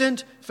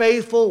consistent,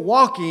 faithful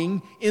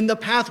walking in the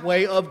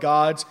pathway of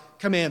God's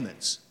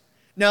commandments.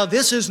 Now,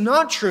 this is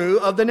not true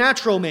of the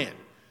natural man.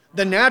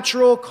 The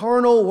natural,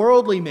 carnal,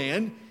 worldly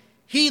man,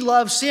 he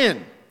loves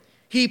sin.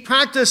 He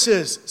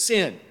practices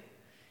sin.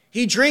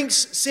 He drinks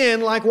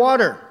sin like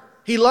water.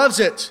 He loves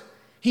it.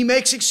 He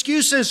makes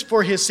excuses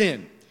for his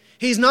sin.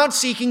 He's not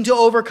seeking to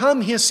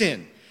overcome his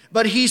sin,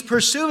 but he's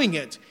pursuing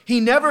it. He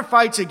never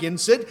fights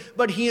against it,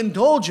 but he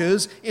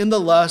indulges in the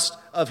lust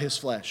of his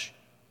flesh.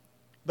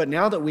 But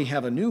now that we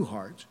have a new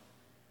heart,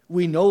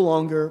 we no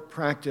longer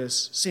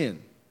practice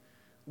sin.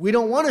 We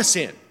don't want to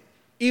sin,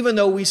 even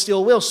though we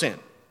still will sin.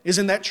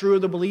 Isn't that true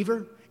of the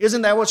believer?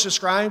 Isn't that what's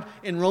described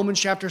in Romans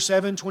chapter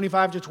 7,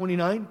 25 to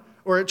 29?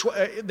 Or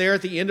there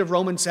at the end of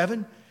Romans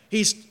 7?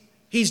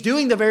 He's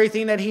doing the very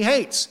thing that he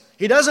hates.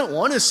 He doesn't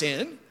want to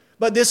sin,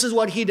 but this is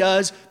what he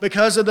does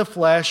because of the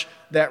flesh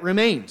that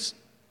remains.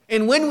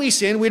 And when we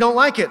sin, we don't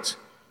like it.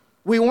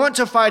 We want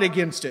to fight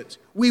against it.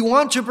 We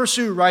want to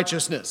pursue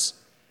righteousness.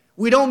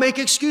 We don't make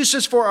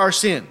excuses for our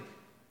sin,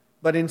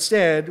 but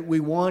instead we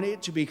want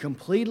it to be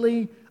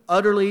completely,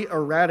 utterly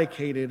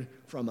eradicated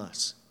from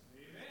us.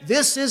 Amen.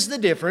 This is the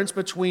difference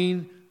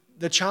between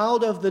the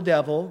child of the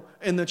devil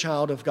and the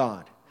child of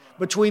God,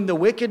 between the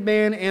wicked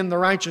man and the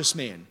righteous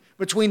man,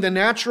 between the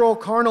natural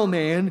carnal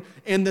man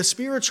and the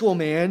spiritual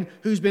man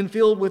who's been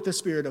filled with the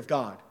Spirit of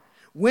God.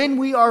 When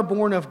we are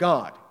born of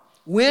God,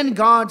 when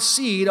God's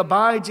seed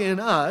abides in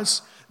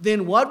us,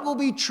 then what will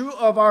be true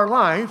of our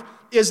life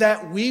is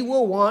that we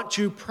will want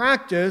to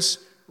practice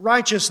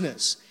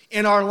righteousness.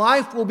 And our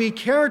life will be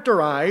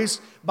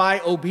characterized by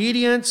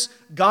obedience,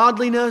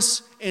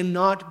 godliness, and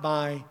not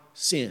by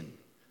sin.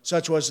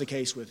 Such was the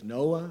case with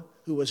Noah,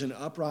 who was an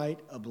upright,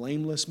 a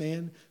blameless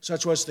man.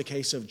 Such was the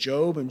case of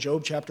Job in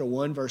Job chapter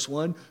 1, verse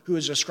 1, who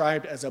is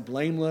described as a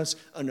blameless,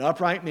 an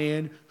upright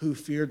man who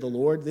feared the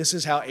Lord. This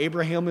is how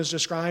Abraham is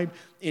described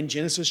in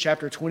Genesis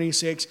chapter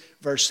 26,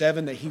 verse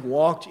 7, that he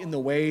walked in the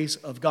ways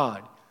of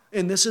God.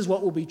 And this is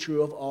what will be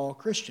true of all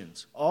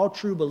Christians. All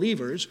true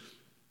believers,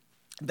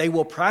 they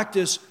will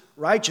practice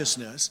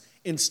righteousness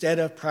instead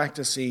of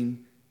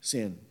practicing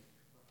sin.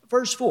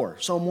 Verse 4,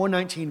 Psalm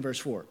 119, verse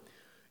 4.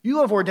 You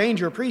have ordained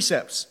your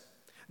precepts,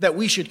 that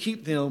we should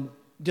keep them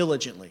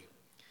diligently.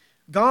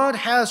 God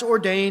has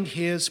ordained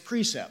his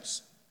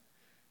precepts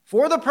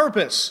for the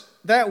purpose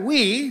that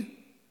we,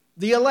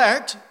 the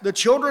elect, the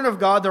children of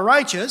God, the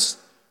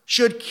righteous,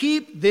 should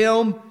keep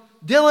them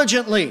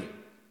diligently.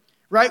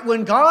 Right?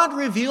 When God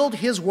revealed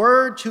his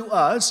word to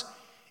us,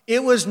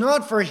 it was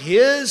not for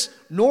his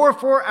nor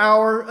for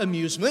our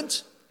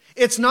amusement.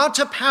 It's not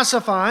to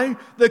pacify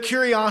the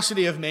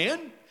curiosity of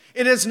man.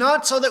 It is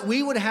not so that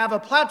we would have a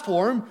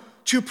platform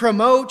to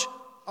promote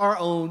our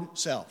own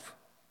self.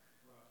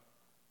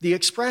 The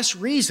express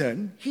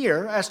reason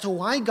here as to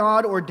why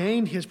God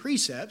ordained his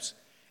precepts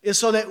is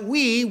so that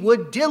we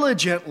would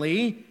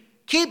diligently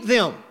keep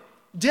them.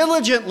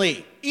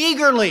 Diligently,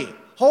 eagerly,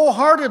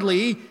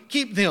 wholeheartedly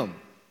keep them.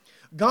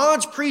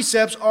 God's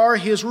precepts are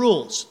his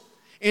rules,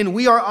 and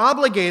we are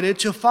obligated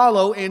to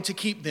follow and to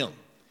keep them.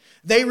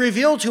 They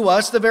reveal to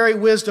us the very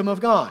wisdom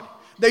of God.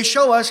 They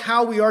show us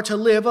how we are to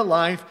live a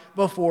life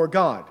before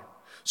God.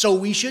 So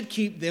we should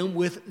keep them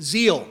with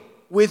zeal,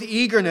 with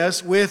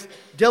eagerness, with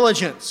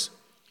diligence.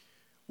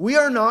 We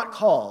are not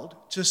called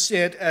to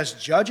sit as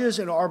judges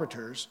and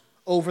arbiters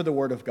over the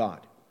Word of God.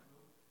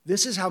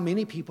 This is how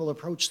many people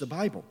approach the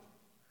Bible.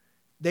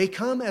 They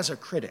come as a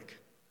critic.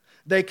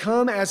 They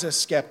come as a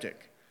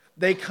skeptic.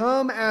 They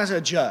come as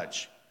a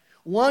judge,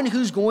 one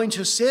who's going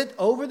to sit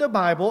over the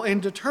Bible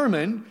and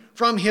determine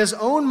from his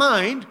own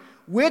mind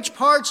which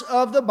parts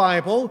of the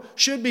Bible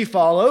should be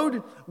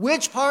followed,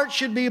 which parts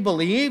should be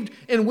believed,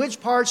 and which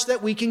parts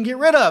that we can get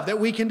rid of, that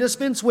we can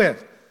dispense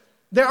with.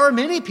 There are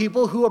many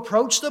people who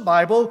approach the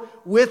Bible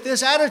with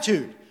this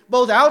attitude,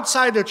 both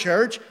outside the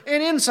church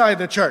and inside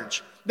the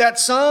church, that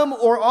some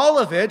or all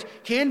of it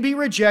can be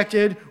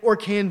rejected or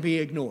can be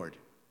ignored.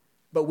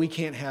 But we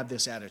can't have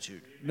this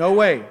attitude. No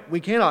way, we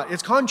cannot.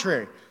 It's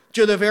contrary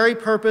to the very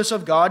purpose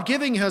of God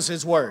giving us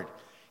his word.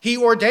 He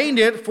ordained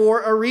it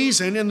for a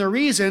reason, and the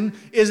reason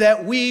is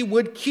that we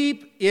would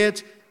keep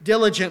it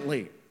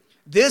diligently.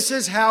 This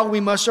is how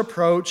we must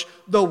approach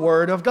the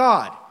word of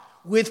God,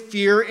 with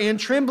fear and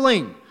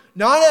trembling,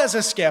 not as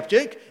a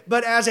skeptic,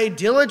 but as a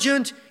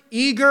diligent,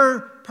 eager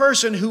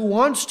person who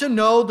wants to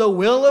know the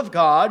will of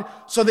God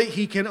so that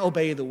he can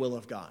obey the will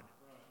of God.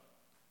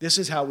 This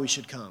is how we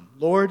should come.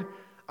 Lord,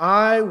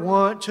 I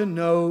want to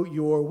know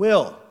your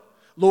will.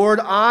 Lord,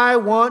 I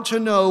want to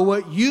know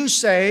what you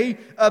say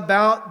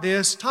about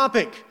this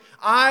topic.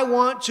 I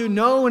want to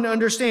know and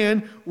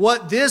understand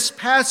what this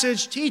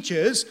passage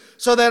teaches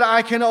so that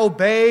I can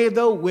obey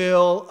the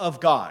will of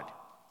God.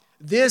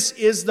 This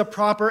is the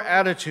proper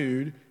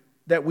attitude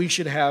that we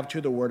should have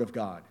to the Word of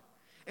God.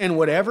 And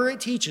whatever it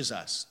teaches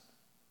us,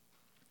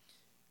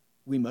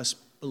 we must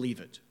believe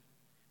it.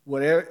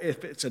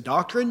 If it's a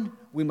doctrine,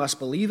 we must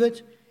believe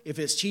it. If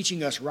it's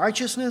teaching us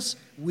righteousness,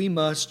 we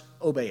must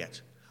obey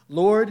it.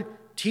 Lord,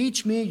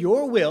 teach me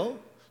your will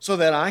so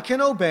that I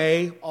can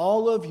obey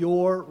all of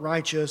your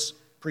righteous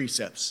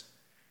precepts.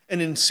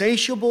 An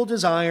insatiable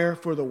desire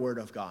for the Word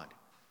of God.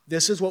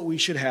 This is what we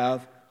should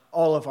have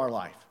all of our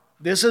life.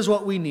 This is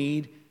what we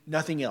need,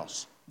 nothing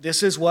else.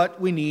 This is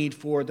what we need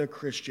for the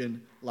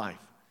Christian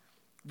life.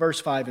 Verse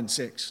 5 and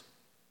 6.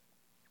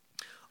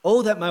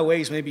 Oh, that my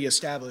ways may be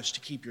established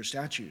to keep your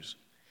statutes.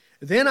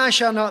 Then I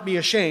shall not be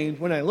ashamed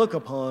when I look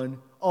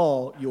upon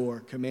all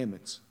your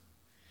commandments.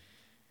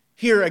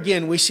 Here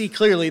again, we see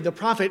clearly the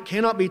prophet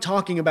cannot be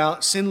talking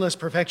about sinless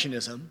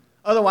perfectionism.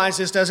 Otherwise,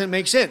 this doesn't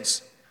make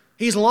sense.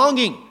 He's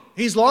longing.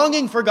 He's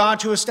longing for God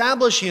to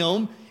establish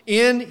him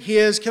in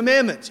his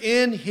commandments,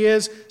 in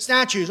his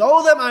statutes.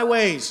 Oh, that my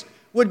ways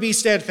would be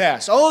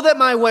steadfast. Oh, that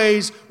my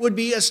ways would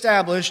be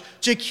established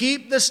to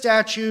keep the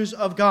statutes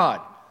of God.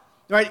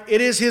 Right?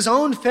 It is his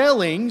own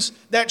failings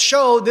that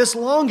show this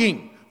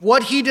longing,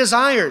 what he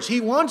desires. He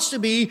wants to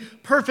be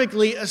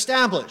perfectly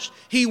established.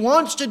 He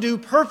wants to do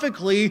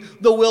perfectly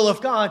the will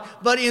of God.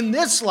 But in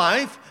this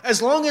life,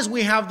 as long as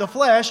we have the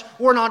flesh,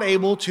 we're not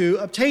able to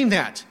obtain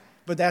that.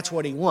 But that's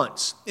what he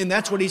wants. And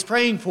that's what he's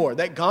praying for,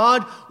 that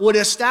God would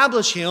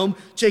establish him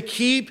to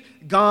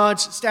keep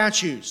God's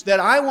statutes, that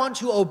I want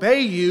to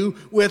obey you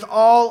with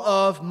all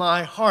of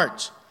my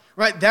heart.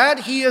 Right?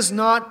 That he is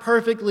not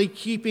perfectly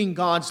keeping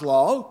God's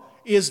law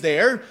is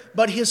there,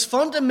 but his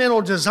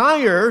fundamental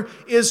desire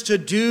is to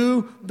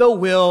do the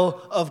will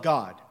of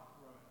God.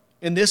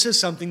 And this is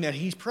something that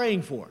he's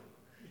praying for.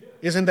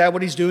 Isn't that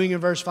what he's doing in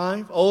verse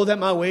 5? Oh, that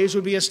my ways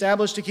would be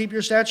established to keep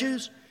your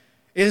statutes.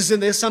 Isn't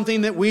this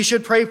something that we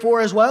should pray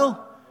for as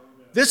well?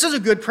 This is a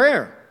good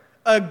prayer,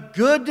 a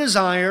good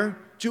desire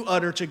to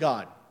utter to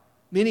God.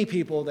 Many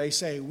people, they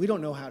say, we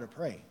don't know how to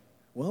pray.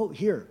 Well,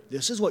 here,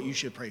 this is what you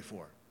should pray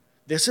for.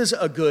 This is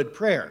a good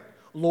prayer.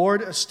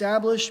 Lord,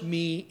 establish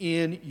me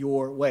in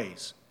your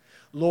ways.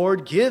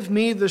 Lord, give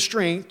me the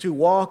strength to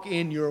walk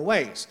in your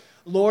ways.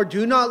 Lord,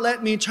 do not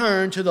let me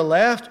turn to the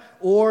left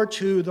or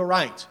to the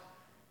right.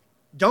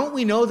 Don't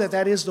we know that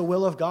that is the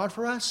will of God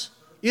for us?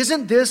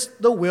 Isn't this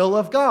the will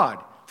of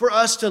God? For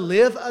us to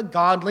live a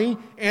godly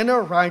and a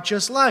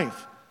righteous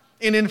life.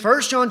 And in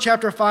 1 John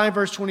chapter 5,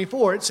 verse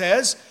 24, it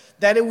says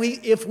that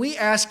if we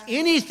ask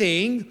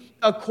anything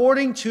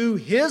according to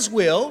his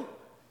will,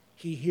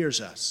 he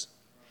hears us.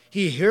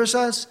 He hears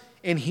us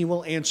and he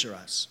will answer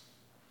us.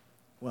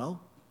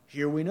 Well,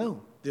 here we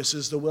know this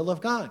is the will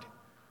of God,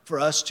 for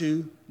us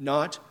to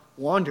not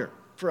wander,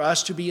 for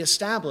us to be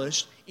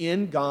established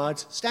in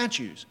God's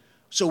statutes.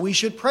 So we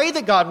should pray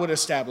that God would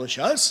establish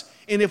us.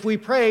 And if we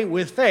pray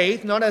with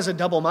faith, not as a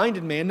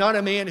double-minded man, not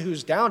a man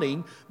who's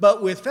doubting,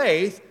 but with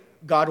faith,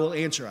 God will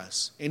answer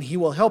us. And he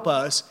will help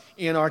us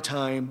in our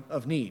time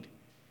of need.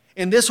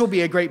 And this will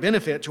be a great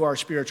benefit to our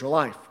spiritual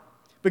life.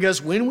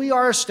 Because when we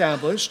are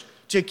established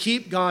to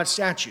keep God's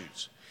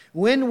statutes,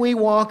 when we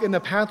walk in the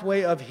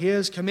pathway of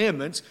his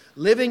commandments,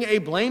 living a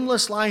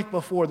blameless life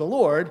before the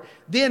Lord,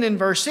 then in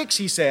verse 6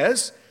 he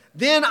says,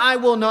 then I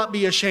will not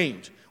be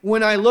ashamed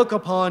when I look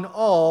upon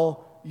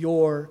all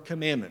your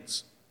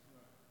commandments.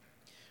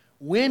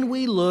 When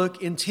we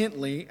look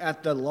intently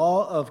at the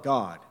law of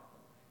God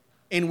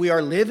and we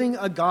are living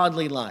a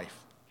godly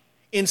life,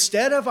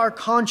 instead of our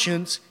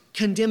conscience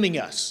condemning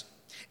us,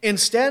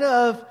 instead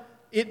of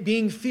it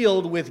being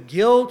filled with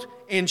guilt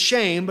and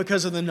shame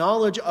because of the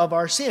knowledge of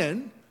our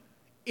sin,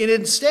 it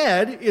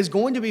instead is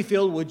going to be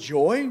filled with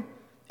joy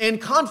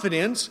and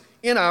confidence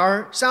in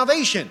our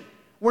salvation.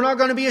 We're not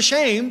going to be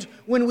ashamed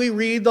when we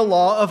read the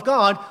law of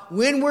God,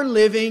 when we're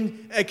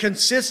living a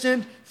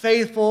consistent,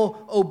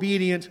 faithful,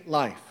 obedient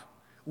life.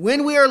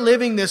 When we are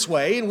living this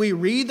way and we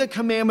read the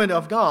commandment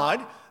of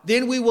God,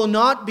 then we will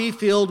not be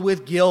filled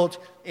with guilt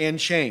and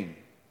shame.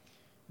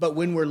 But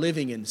when we're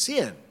living in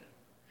sin,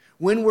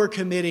 when we're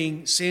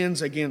committing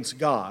sins against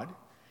God,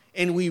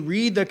 and we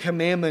read the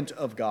commandment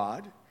of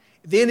God,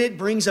 then it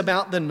brings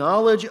about the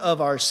knowledge of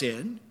our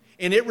sin,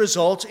 and it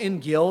results in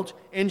guilt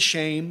and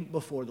shame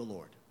before the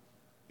Lord.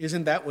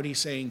 Isn't that what he's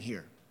saying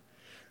here?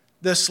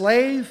 The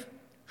slave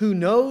who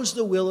knows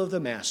the will of the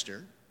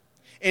master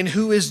and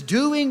who is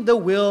doing the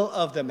will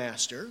of the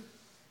master,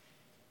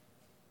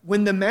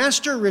 when the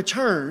master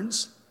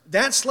returns,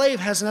 that slave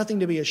has nothing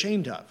to be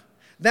ashamed of.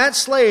 That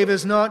slave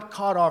is not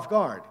caught off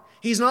guard.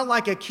 He's not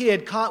like a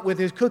kid caught with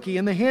his cookie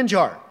in the hand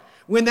jar.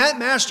 When that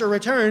master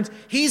returns,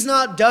 he's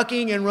not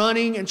ducking and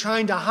running and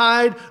trying to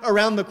hide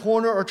around the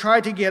corner or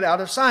try to get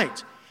out of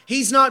sight.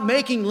 He's not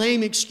making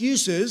lame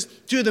excuses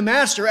to the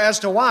master as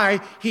to why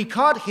he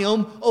caught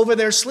him over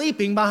there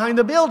sleeping behind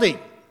the building.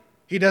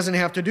 He doesn't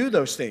have to do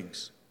those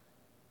things.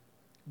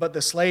 But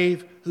the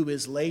slave who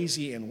is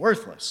lazy and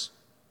worthless,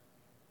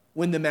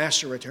 when the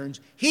master returns.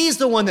 He's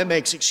the one that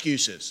makes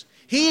excuses.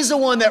 He's the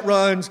one that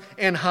runs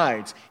and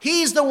hides.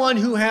 He's the one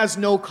who has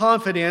no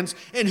confidence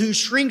and who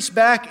shrinks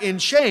back in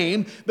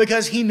shame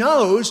because he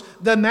knows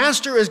the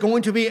master is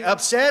going to be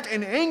upset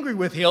and angry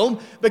with him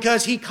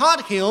because he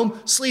caught him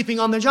sleeping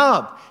on the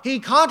job.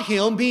 He caught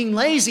him being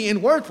lazy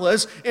and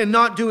worthless and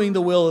not doing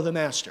the will of the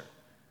master.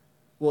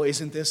 Well,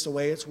 isn't this the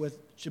way it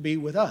should be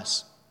with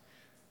us?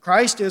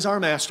 Christ is our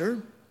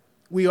master.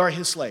 We are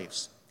his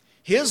slaves.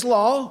 His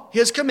law,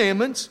 his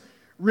commandments,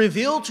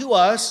 reveal to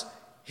us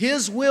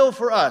his will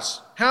for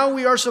us, how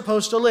we are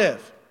supposed to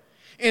live.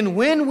 And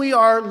when we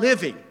are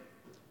living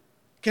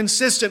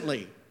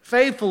consistently,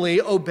 faithfully,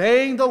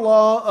 obeying the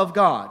law of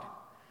God,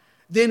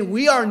 then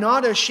we are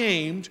not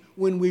ashamed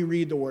when we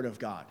read the Word of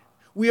God.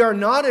 We are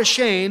not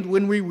ashamed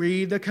when we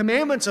read the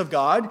commandments of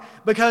God,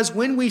 because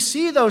when we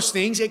see those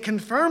things, it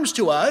confirms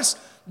to us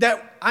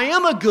that I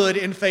am a good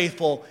and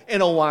faithful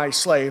and a wise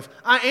slave.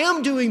 I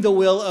am doing the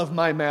will of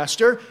my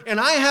master, and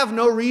I have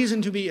no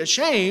reason to be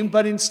ashamed,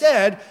 but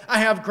instead I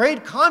have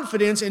great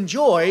confidence and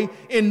joy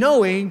in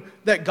knowing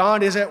that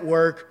God is at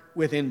work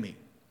within me.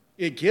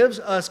 It gives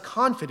us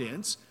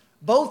confidence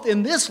both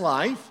in this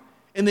life,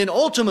 and then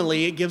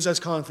ultimately it gives us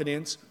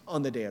confidence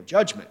on the day of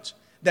judgment,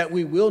 that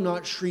we will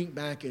not shrink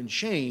back in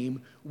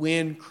shame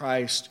when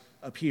Christ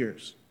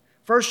appears.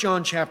 1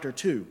 John chapter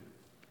 2,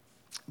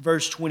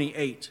 verse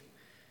 28.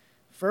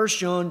 1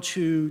 John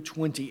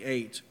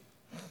 2:28.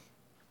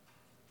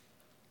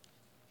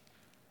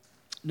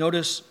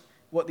 Notice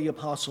what the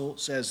apostle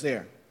says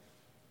there.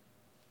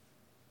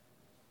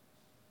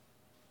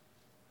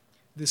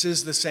 This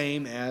is the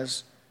same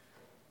as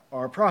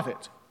our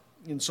prophet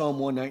in Psalm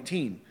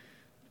 119.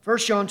 1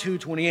 John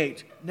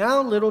 2:28.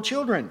 Now, little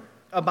children,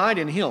 abide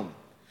in him,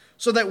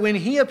 so that when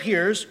he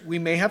appears, we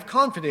may have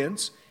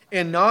confidence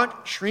and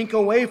not shrink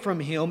away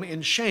from him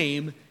in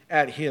shame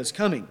at his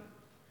coming.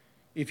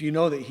 If you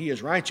know that he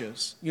is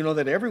righteous, you know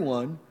that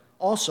everyone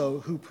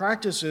also who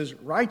practices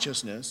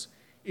righteousness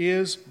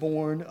is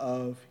born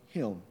of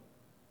him.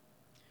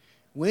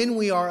 When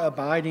we are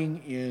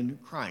abiding in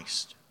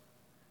Christ,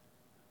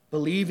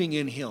 believing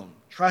in him,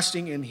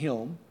 trusting in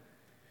him,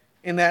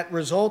 and that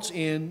results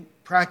in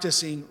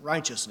practicing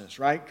righteousness,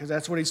 right? Because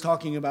that's what he's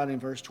talking about in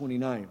verse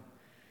 29.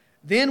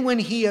 Then when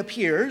he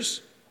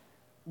appears,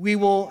 we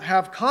will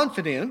have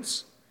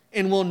confidence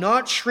and will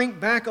not shrink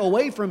back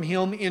away from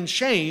him in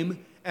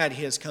shame at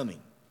his coming.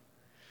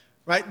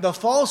 Right? The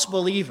false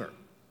believer,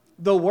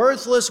 the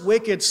worthless,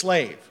 wicked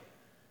slave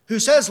who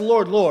says,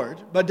 Lord, Lord,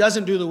 but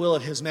doesn't do the will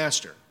of his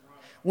master.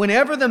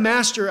 Whenever the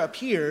master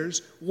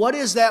appears, what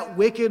is that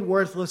wicked,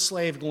 worthless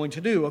slave going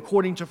to do?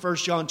 According to 1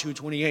 John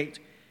 2:28,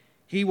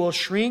 he will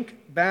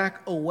shrink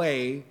back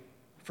away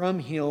from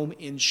him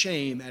in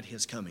shame at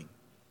his coming.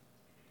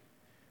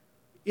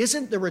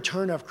 Isn't the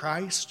return of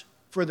Christ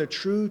for the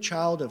true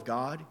child of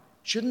God,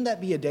 shouldn't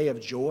that be a day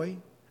of joy,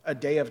 a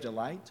day of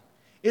delight?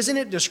 Isn't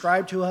it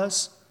described to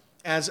us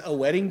as a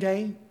wedding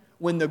day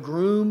when the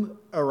groom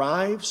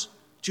arrives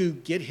to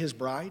get his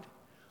bride?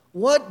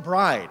 What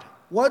bride,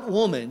 what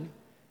woman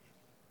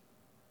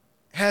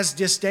has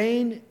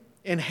disdain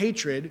and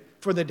hatred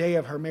for the day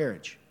of her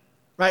marriage?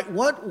 Right?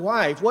 What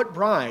wife, what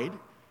bride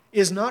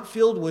is not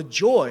filled with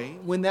joy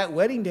when that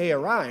wedding day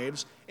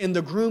arrives and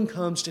the groom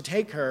comes to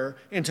take her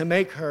and to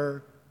make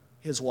her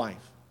his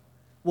wife?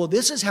 Well,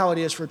 this is how it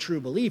is for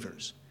true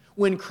believers.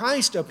 When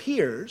Christ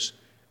appears,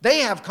 they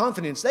have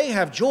confidence, they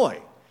have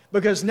joy,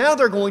 because now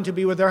they're going to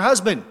be with their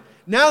husband.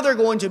 Now they're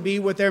going to be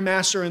with their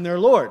master and their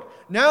Lord.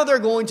 Now they're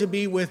going to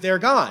be with their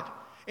God.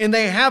 And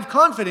they have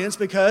confidence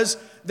because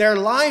their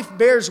life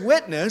bears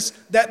witness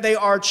that they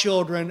are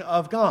children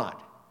of God.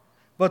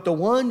 But the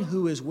one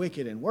who is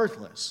wicked and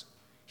worthless,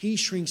 he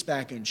shrinks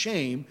back in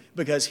shame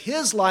because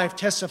his life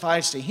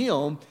testifies to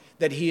him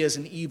that he is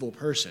an evil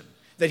person,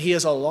 that he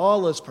is a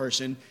lawless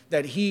person,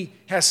 that he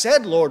has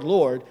said, Lord,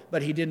 Lord,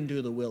 but he didn't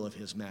do the will of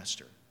his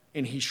master.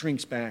 And he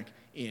shrinks back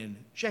in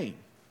shame.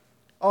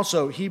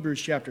 Also,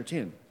 Hebrews chapter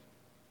 10.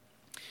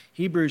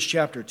 Hebrews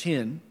chapter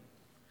 10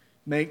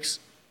 makes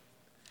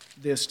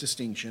this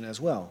distinction as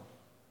well.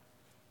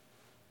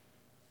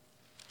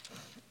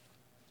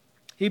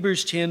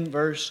 Hebrews 10,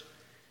 verse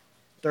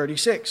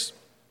 36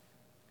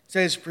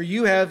 says, For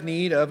you have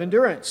need of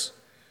endurance,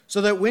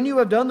 so that when you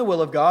have done the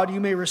will of God, you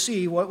may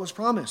receive what was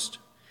promised.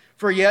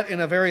 For yet in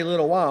a very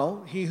little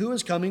while, he who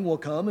is coming will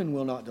come and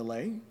will not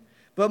delay.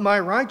 But my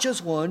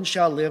righteous one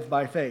shall live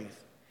by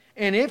faith.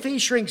 And if he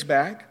shrinks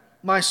back,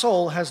 my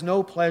soul has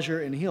no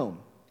pleasure in him.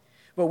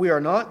 But we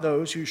are not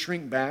those who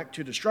shrink back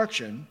to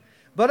destruction,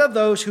 but of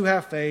those who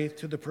have faith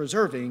to the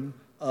preserving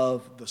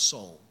of the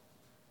soul.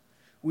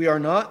 We are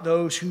not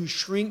those who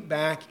shrink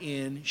back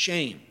in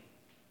shame,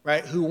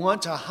 right? Who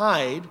want to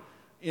hide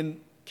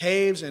in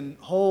caves and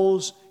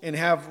holes and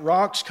have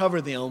rocks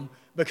cover them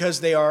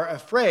because they are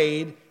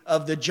afraid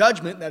of the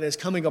judgment that is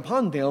coming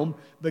upon them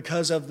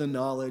because of the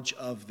knowledge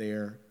of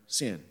their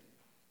sin.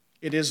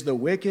 It is the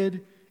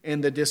wicked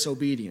and the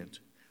disobedient.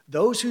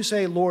 Those who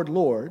say, Lord,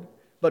 Lord,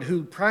 but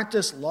who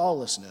practice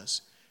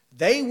lawlessness,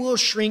 they will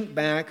shrink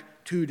back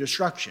to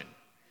destruction.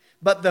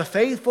 But the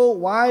faithful,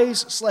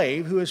 wise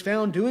slave who is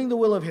found doing the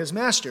will of his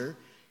master,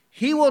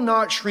 he will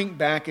not shrink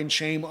back in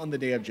shame on the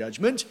day of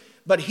judgment,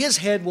 but his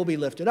head will be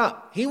lifted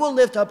up. He will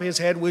lift up his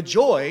head with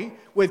joy,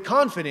 with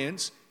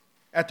confidence,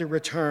 at the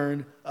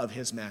return of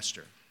his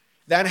master.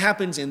 That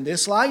happens in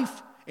this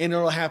life, and it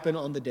will happen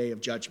on the day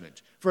of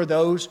judgment for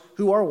those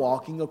who are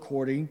walking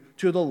according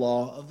to the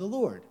law of the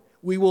Lord.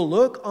 We will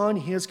look on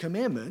his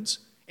commandments,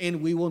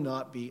 and we will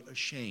not be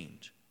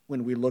ashamed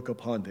when we look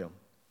upon them.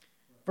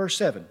 Verse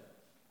 7,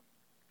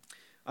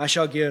 I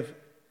shall give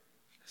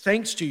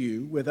thanks to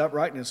you with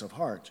uprightness of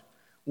heart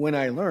when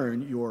I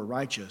learn your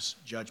righteous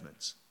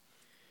judgments.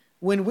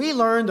 When we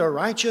learn the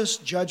righteous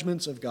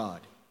judgments of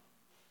God,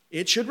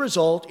 it should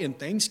result in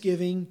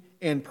thanksgiving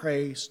and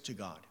praise to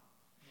God.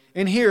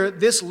 And here,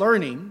 this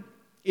learning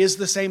is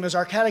the same as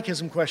our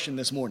catechism question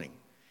this morning.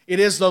 It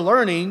is the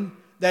learning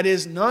that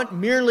is not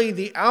merely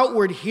the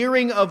outward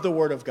hearing of the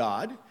Word of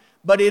God,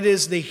 but it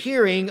is the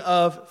hearing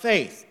of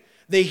faith.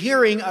 The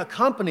hearing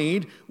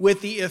accompanied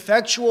with the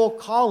effectual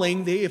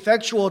calling, the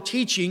effectual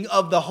teaching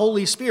of the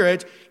Holy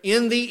Spirit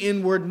in the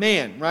inward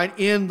man, right,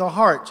 in the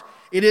heart.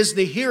 It is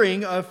the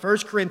hearing of 1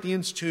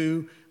 Corinthians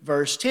 2,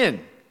 verse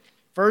 10.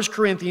 1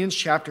 Corinthians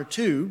chapter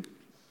 2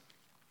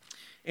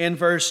 and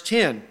verse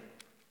 10.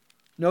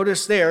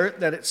 Notice there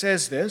that it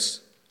says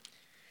this,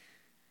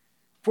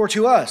 for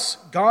to us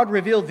God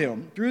revealed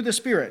them through the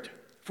Spirit.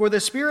 For the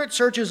Spirit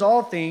searches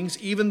all things,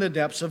 even the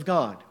depths of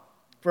God.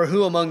 For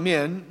who among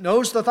men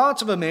knows the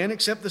thoughts of a man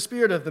except the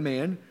spirit of the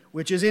man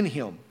which is in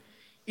him?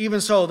 Even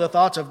so, the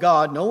thoughts of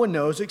God no one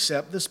knows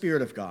except the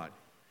Spirit of God.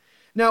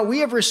 Now we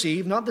have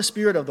received not the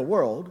spirit of the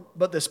world,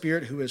 but the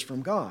Spirit who is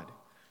from God,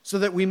 so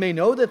that we may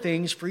know the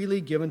things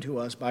freely given to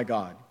us by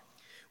God,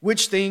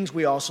 which things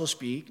we also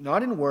speak,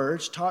 not in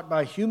words taught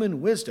by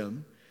human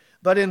wisdom,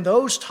 but in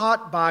those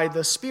taught by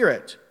the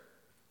Spirit,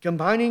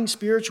 combining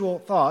spiritual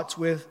thoughts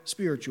with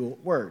spiritual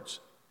words.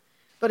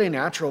 But a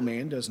natural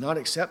man does not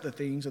accept the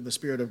things of the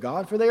Spirit of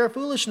God, for they are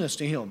foolishness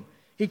to him.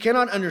 He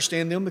cannot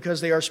understand them because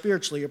they are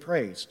spiritually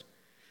appraised.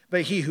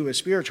 But he who is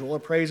spiritual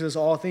appraises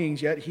all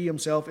things, yet he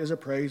himself is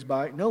appraised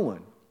by no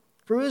one.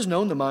 For who has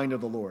known the mind of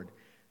the Lord,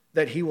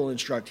 that he will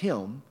instruct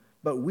him?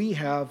 But we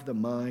have the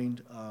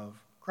mind of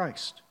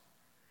Christ.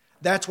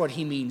 That's what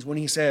he means when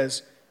he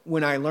says,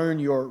 when I learn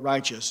your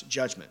righteous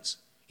judgments.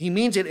 He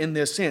means it in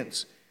this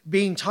sense,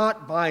 being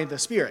taught by the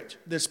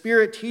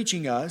Spirit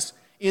teaching us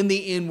in the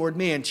inward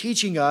man,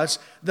 teaching us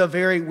the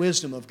very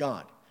wisdom of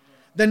God.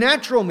 The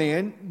natural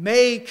man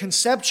may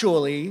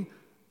conceptually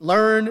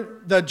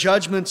learn the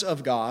judgments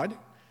of God,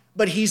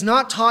 but he's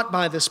not taught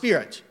by the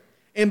Spirit.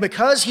 And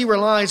because he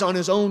relies on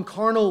his own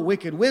carnal,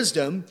 wicked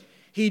wisdom,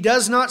 he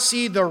does not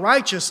see the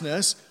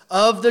righteousness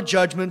of the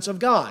judgments of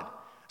God.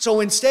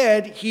 So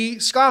instead, he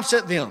scoffs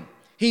at them.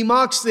 He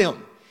mocks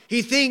them.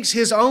 He thinks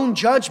his own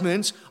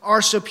judgments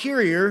are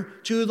superior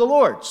to the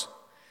Lord's.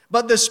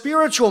 But the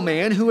spiritual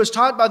man who is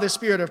taught by the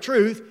Spirit of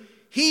truth,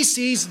 he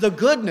sees the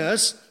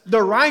goodness,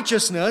 the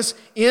righteousness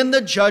in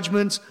the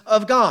judgments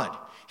of God.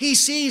 He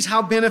sees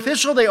how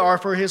beneficial they are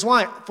for his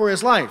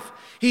life.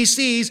 He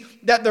sees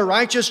that the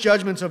righteous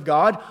judgments of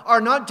God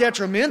are not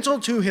detrimental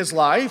to his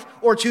life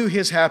or to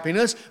his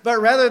happiness, but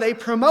rather they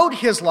promote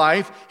his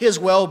life, his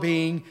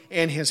well-being,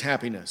 and his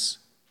happiness.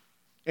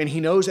 And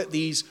he knows that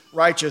these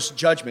righteous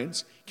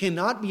judgments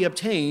cannot be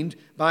obtained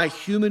by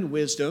human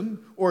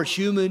wisdom or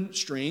human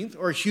strength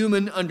or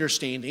human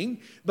understanding,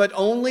 but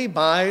only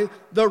by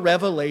the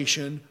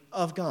revelation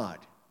of God.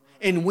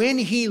 And when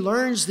he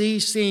learns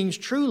these things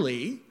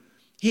truly,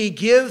 he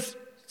gives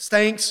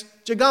thanks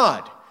to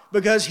God,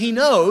 because he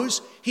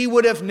knows he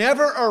would have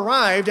never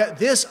arrived at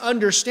this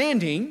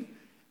understanding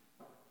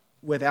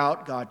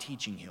without God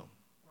teaching him.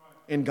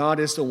 And God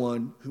is the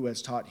one who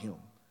has taught him.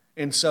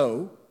 And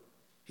so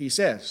he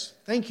says,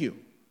 thank you.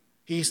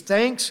 He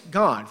thanks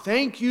God.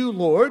 Thank you,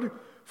 Lord,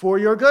 for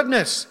your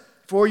goodness,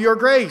 for your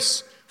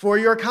grace, for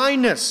your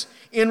kindness,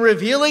 in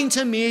revealing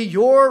to me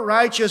your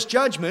righteous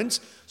judgments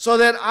so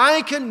that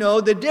I can know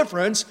the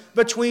difference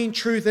between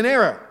truth and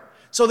error,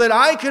 so that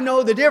I can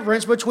know the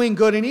difference between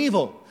good and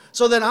evil,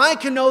 so that I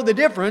can know the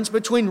difference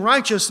between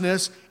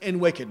righteousness and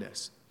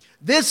wickedness.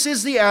 This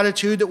is the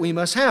attitude that we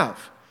must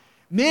have.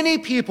 Many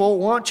people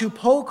want to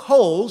poke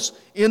holes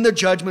in the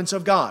judgments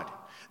of God.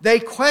 They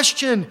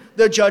question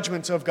the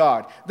judgments of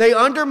God. They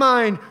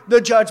undermine the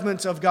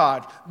judgments of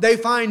God. They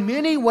find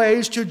many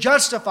ways to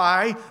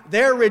justify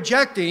their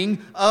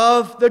rejecting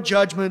of the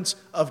judgments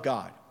of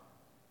God.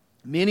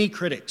 Many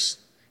critics,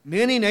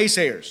 many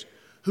naysayers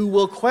who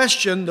will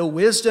question the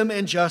wisdom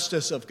and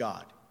justice of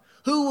God,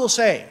 who will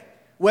say,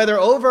 whether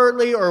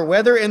overtly or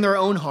whether in their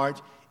own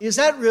heart, is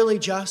that really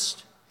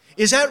just?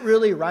 Is that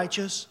really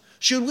righteous?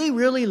 Should we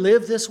really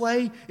live this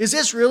way? Is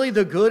this really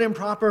the good and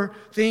proper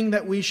thing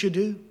that we should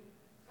do?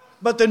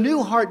 But the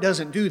new heart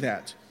doesn't do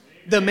that.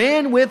 The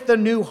man with the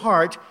new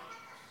heart,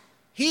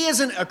 he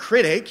isn't a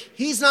critic.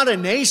 He's not a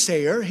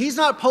naysayer. He's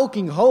not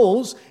poking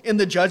holes in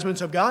the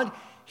judgments of God.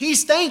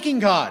 He's thanking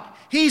God.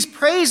 He's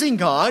praising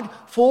God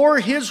for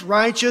his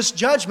righteous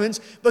judgments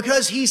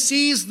because he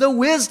sees the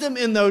wisdom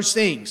in those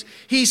things.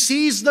 He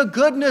sees the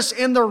goodness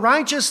and the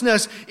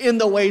righteousness in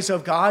the ways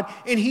of God,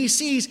 and he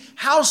sees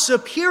how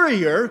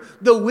superior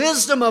the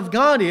wisdom of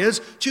God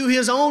is to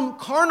his own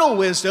carnal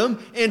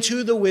wisdom and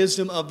to the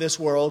wisdom of this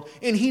world.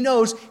 And he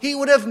knows he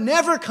would have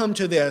never come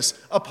to this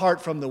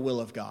apart from the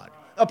will of God,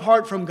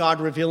 apart from God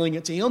revealing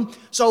it to him.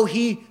 So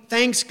he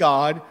thanks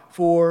God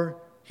for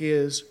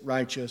his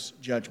righteous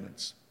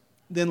judgments.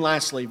 Then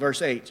lastly,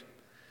 verse 8,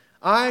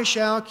 I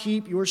shall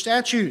keep your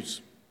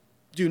statutes.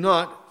 Do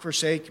not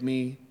forsake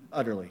me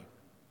utterly.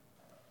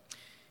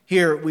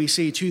 Here we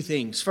see two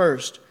things.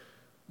 First,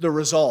 the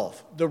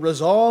resolve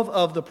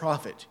of the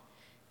prophet,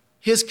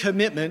 his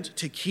commitment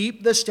to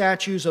keep the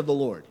statutes of the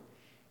Lord.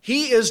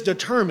 He is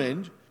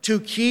determined to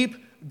keep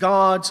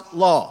God's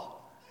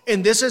law.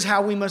 And this is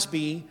how we must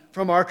be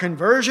from our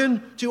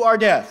conversion to our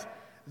death.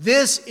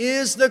 This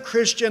is the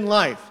Christian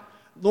life.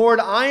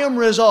 Lord, I am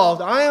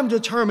resolved, I am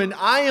determined,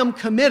 I am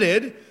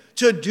committed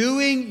to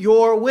doing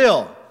your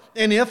will.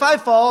 And if I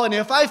fall and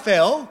if I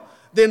fail,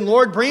 then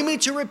Lord, bring me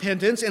to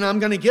repentance, and I'm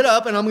going to get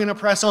up and I'm going to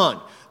press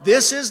on.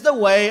 This is the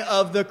way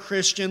of the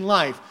Christian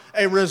life.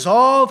 A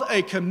resolve,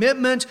 a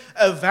commitment,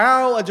 a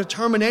vow, a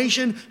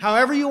determination,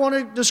 however you want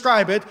to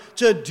describe it,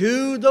 to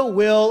do the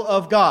will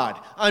of God.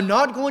 I'm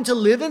not going to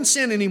live in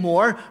sin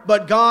anymore,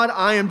 but God,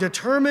 I am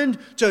determined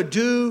to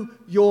do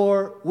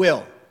your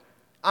will.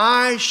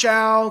 I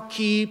shall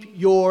keep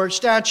your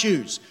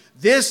statutes.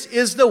 This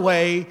is the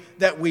way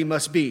that we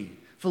must be.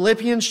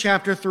 Philippians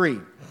chapter 3.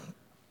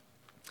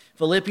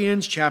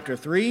 Philippians chapter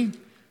 3,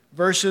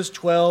 verses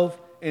 12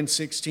 and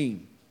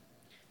 16.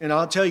 And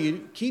I'll tell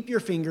you, keep your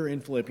finger in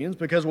Philippians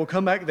because we'll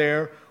come back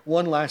there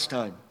one last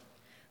time.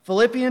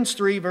 Philippians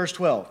 3, verse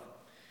 12.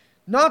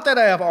 Not that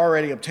I have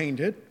already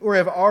obtained it or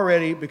have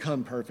already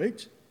become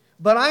perfect,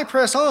 but I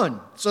press on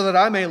so that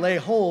I may lay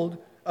hold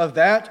of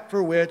that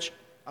for which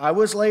I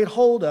was laid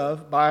hold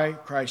of by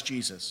Christ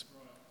Jesus.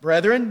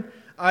 Brethren,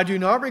 I do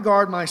not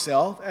regard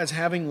myself as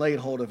having laid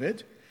hold of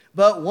it,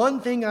 but one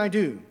thing I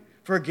do,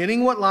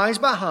 forgetting what lies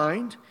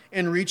behind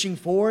and reaching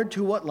forward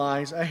to what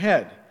lies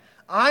ahead.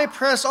 I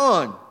press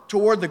on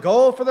toward the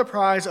goal for the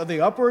prize of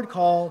the upward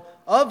call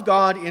of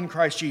God in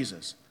Christ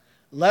Jesus.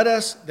 Let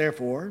us,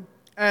 therefore,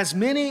 as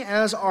many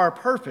as are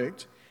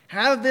perfect,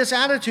 have this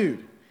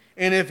attitude.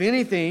 And if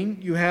anything,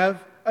 you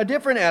have a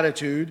different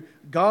attitude,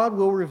 God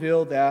will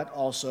reveal that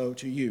also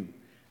to you.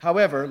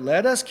 However,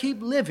 let us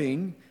keep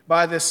living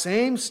by the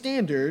same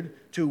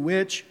standard to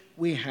which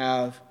we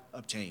have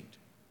obtained.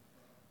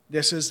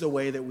 This is the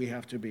way that we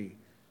have to be.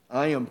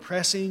 I am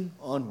pressing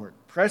onward,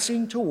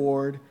 pressing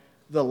toward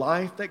the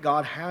life that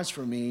God has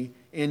for me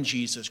in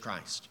Jesus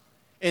Christ.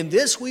 And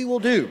this we will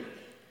do,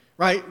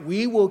 right?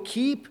 We will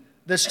keep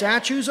the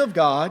statutes of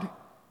God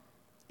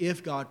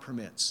if God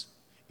permits.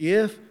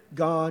 If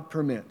God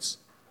permits.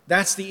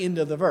 That's the end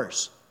of the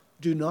verse.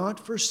 Do not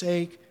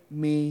forsake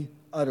me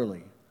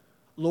utterly.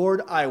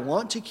 Lord, I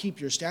want to keep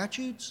your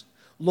statutes.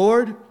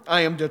 Lord,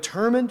 I am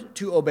determined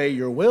to obey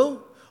your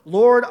will.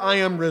 Lord, I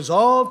am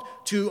resolved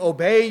to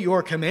obey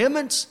your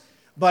commandments.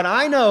 But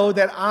I know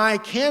that I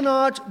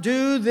cannot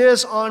do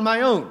this on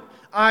my own.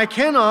 I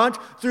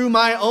cannot, through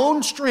my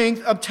own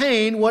strength,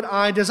 obtain what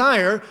I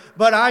desire.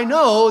 But I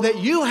know that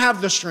you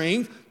have the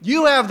strength,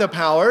 you have the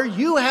power,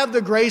 you have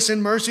the grace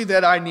and mercy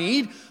that I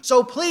need.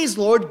 So please,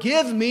 Lord,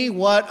 give me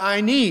what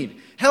I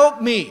need.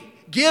 Help me.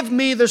 Give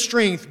me the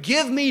strength.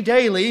 Give me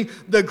daily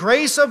the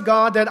grace of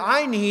God that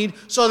I need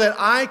so that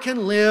I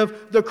can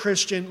live the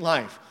Christian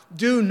life.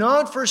 Do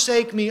not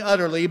forsake me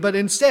utterly, but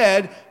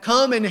instead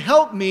come and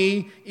help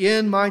me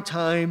in my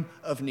time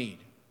of need.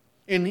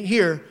 And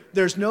here,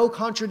 there's no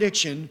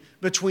contradiction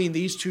between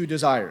these two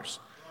desires.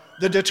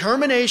 The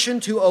determination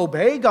to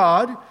obey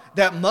God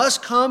that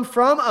must come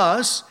from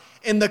us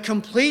and the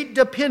complete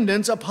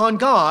dependence upon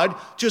God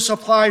to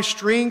supply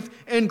strength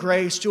and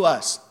grace to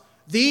us.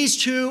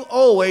 These two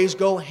always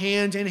go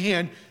hand in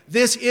hand.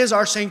 This is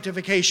our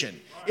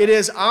sanctification. It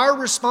is our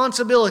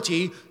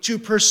responsibility to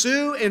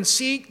pursue and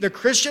seek the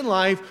Christian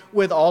life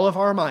with all of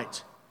our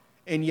might.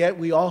 And yet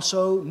we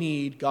also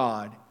need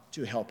God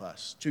to help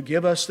us, to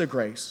give us the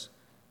grace.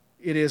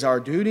 It is our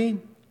duty,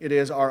 it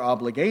is our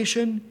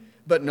obligation,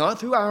 but not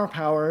through our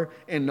power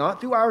and not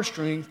through our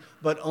strength,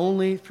 but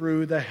only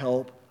through the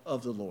help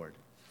of the Lord.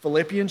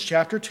 Philippians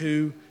chapter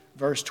 2,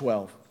 verse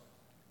 12.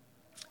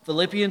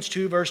 Philippians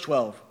 2, verse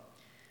 12.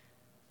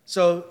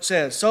 So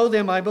says, so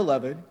then, my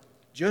beloved,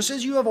 just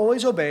as you have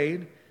always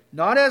obeyed,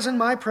 not as in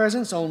my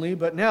presence only,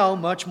 but now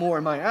much more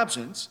in my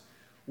absence,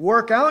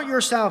 work out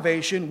your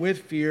salvation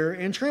with fear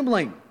and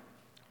trembling.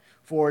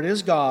 For it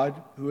is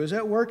God who is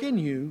at work in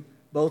you,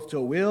 both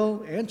to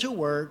will and to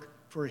work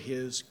for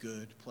his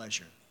good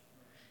pleasure.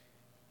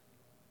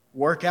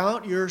 Work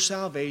out your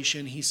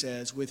salvation, he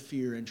says, with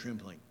fear and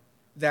trembling.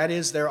 That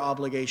is their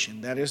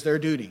obligation. That is their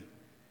duty.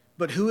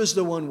 But who is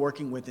the one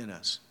working within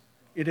us?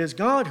 It is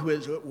God who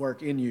is at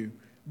work in you,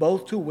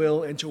 both to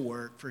will and to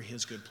work for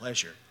his good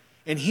pleasure.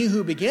 And he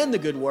who began the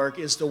good work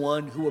is the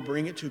one who will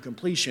bring it to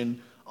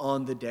completion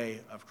on the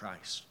day of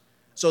Christ.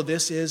 So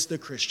this is the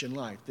Christian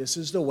life. This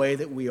is the way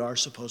that we are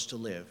supposed to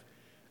live.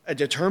 A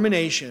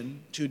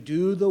determination to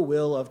do the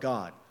will of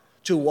God,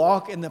 to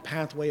walk in the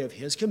pathway of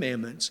his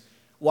commandments,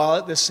 while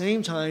at the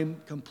same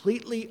time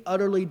completely,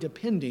 utterly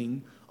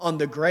depending on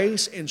the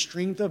grace and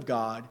strength of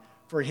God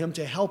for him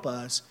to help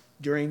us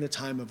during the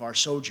time of our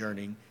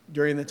sojourning,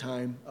 during the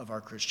time of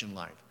our Christian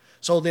life.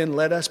 So then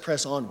let us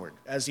press onward,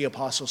 as the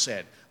apostle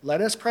said.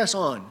 Let us press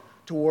on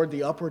toward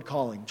the upward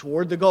calling,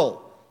 toward the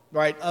goal,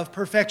 right, of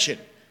perfection.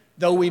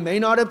 Though we may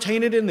not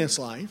obtain it in this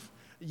life,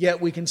 yet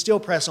we can still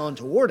press on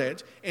toward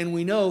it, and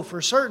we know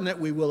for certain that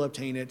we will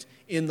obtain it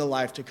in the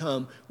life to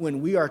come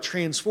when we are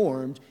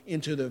transformed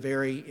into the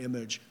very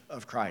image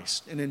of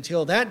Christ. And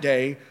until that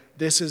day,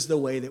 this is the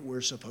way that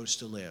we're supposed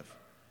to live,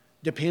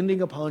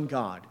 depending upon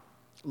God,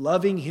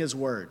 loving his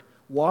word,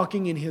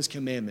 walking in his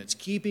commandments,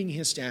 keeping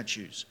his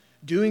statutes,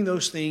 doing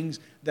those things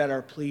that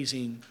are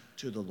pleasing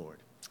to the Lord.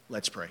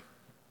 Let's pray.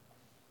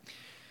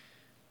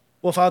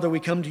 Well, Father, we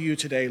come to you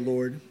today,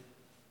 Lord,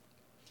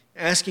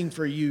 asking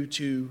for you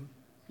to,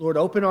 Lord,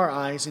 open our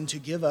eyes and to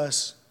give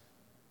us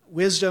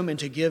wisdom and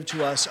to give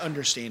to us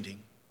understanding.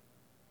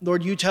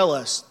 Lord, you tell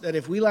us that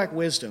if we lack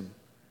wisdom,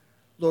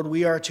 Lord,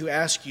 we are to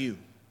ask you.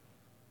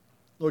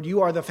 Lord,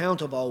 you are the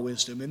fount of all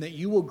wisdom, and that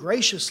you will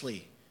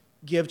graciously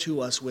give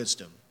to us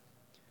wisdom,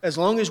 as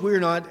long as we're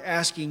not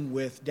asking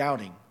with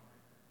doubting,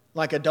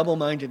 like a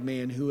double-minded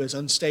man who is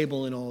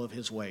unstable in all of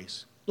his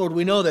ways. Lord,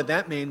 we know that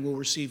that man will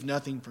receive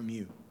nothing from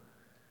you.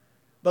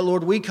 But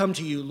Lord, we come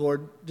to you,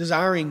 Lord,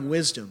 desiring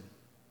wisdom.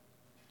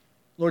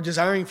 Lord,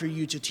 desiring for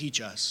you to teach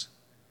us.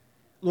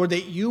 Lord,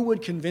 that you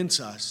would convince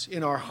us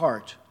in our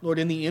heart, Lord,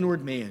 in the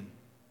inward man,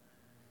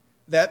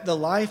 that the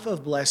life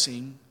of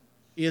blessing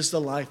is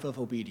the life of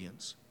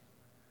obedience.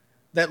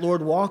 That,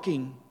 Lord,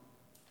 walking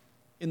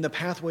in the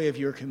pathway of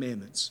your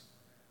commandments,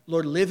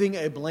 Lord, living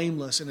a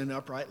blameless and an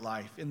upright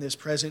life in this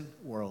present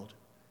world,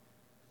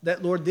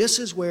 that, Lord, this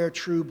is where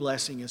true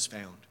blessing is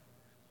found,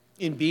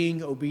 in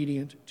being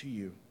obedient to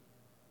you.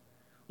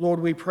 Lord,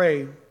 we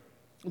pray,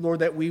 Lord,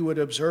 that we would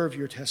observe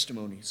your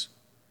testimonies.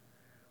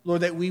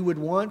 Lord, that we would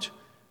want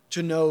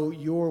to know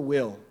your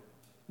will.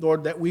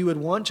 Lord, that we would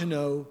want to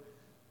know,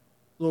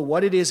 Lord,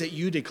 what it is that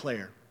you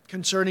declare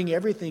concerning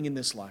everything in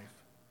this life.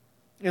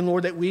 And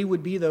Lord, that we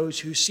would be those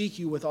who seek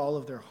you with all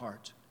of their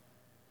heart.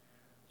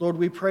 Lord,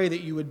 we pray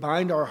that you would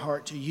bind our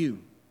heart to you.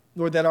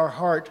 Lord, that our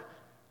heart,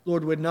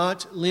 Lord, would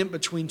not limp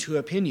between two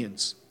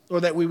opinions.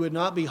 Lord, that we would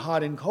not be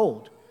hot and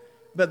cold,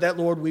 but that,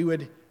 Lord, we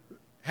would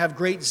have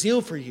great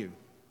zeal for you.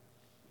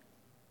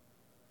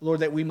 Lord,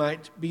 that we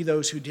might be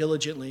those who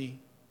diligently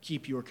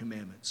keep your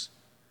commandments.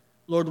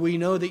 Lord, we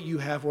know that you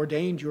have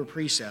ordained your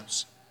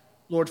precepts,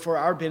 Lord, for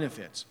our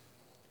benefit,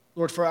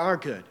 Lord, for our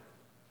good,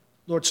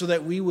 Lord, so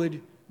that we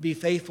would be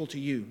faithful to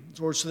you,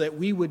 Lord, so that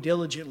we would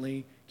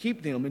diligently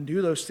keep them and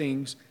do those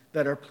things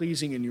that are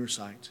pleasing in your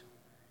sight.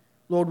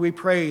 Lord, we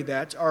pray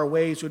that our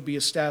ways would be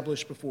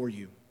established before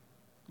you,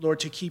 Lord,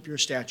 to keep your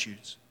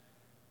statutes.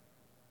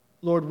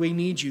 Lord, we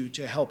need you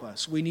to help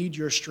us. We need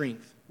your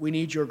strength. We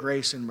need your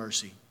grace and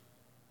mercy.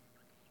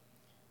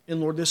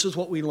 And Lord, this is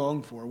what we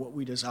long for, what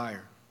we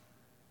desire.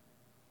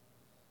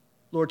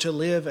 Lord, to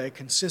live a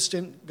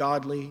consistent,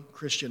 godly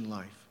Christian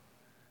life.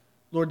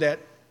 Lord, that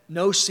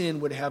no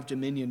sin would have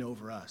dominion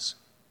over us.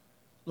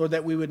 Lord,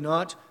 that we would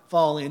not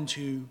fall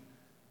into,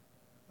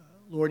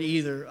 Lord,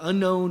 either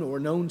unknown or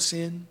known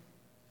sin,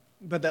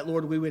 but that,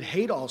 Lord, we would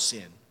hate all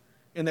sin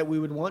and that we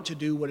would want to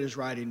do what is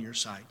right in your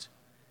sight.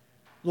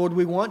 Lord,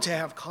 we want to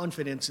have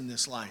confidence in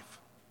this life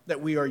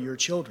that we are your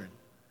children.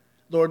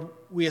 Lord,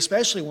 we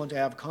especially want to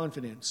have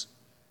confidence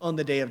on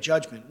the day of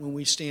judgment when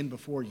we stand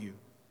before you.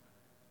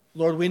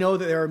 Lord, we know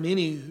that there are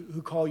many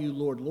who call you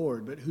Lord,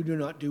 Lord, but who do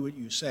not do what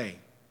you say.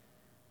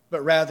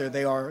 But rather,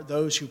 they are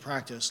those who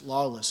practice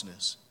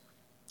lawlessness,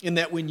 in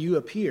that when you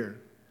appear,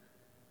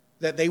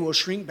 that they will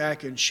shrink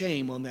back in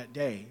shame on that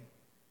day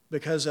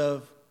because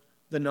of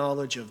the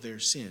knowledge of their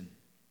sin.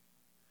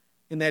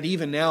 And that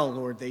even now,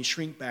 Lord, they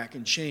shrink back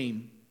in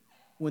shame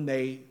when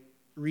they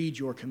read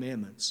your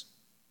commandments.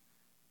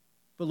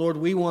 But Lord,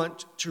 we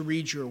want to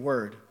read your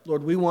word.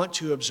 Lord, we want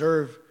to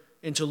observe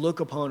and to look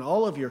upon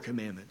all of your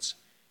commandments.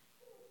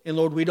 And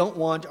Lord, we don't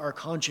want our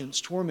conscience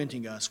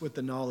tormenting us with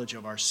the knowledge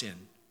of our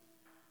sin.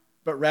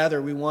 But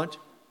rather, we want,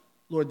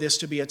 Lord, this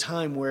to be a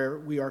time where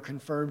we are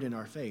confirmed in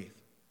our faith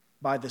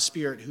by the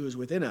Spirit who is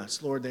within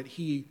us, Lord, that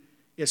he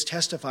is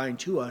testifying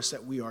to us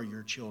that we are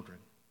your children.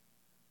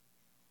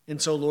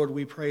 And so, Lord,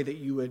 we pray that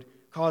you would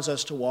cause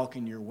us to walk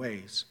in your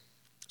ways,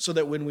 so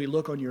that when we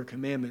look on your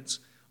commandments,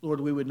 Lord,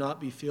 we would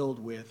not be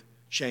filled with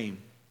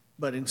shame,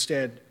 but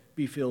instead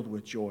be filled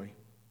with joy.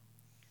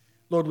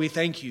 Lord, we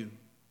thank you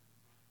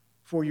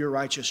for your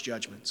righteous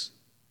judgments.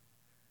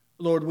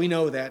 Lord, we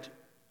know that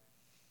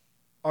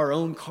our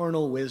own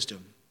carnal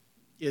wisdom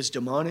is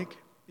demonic,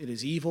 it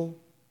is evil.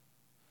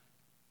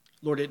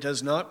 Lord, it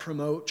does not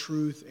promote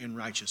truth and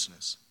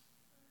righteousness.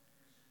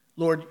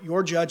 Lord,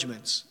 your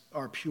judgments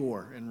are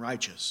pure and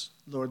righteous.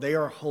 Lord, they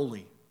are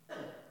holy.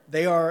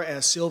 They are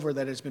as silver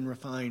that has been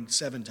refined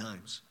 7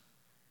 times.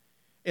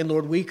 And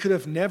Lord, we could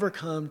have never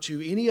come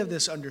to any of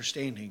this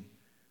understanding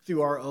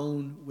through our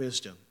own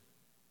wisdom,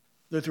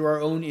 through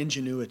our own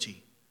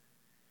ingenuity.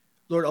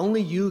 Lord,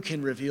 only you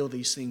can reveal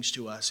these things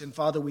to us. And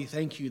Father, we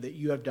thank you that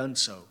you have done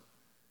so.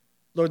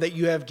 Lord, that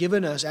you have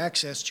given us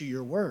access to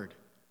your word,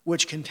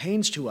 which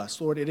contains to us,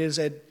 Lord, it is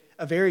a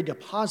very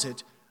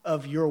deposit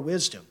of your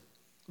wisdom.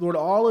 Lord,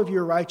 all of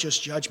your righteous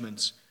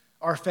judgments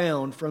are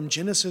found from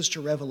Genesis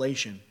to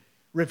Revelation,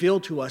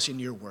 revealed to us in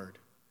your word.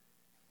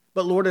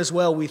 But Lord, as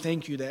well, we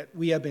thank you that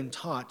we have been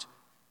taught,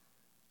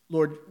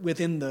 Lord,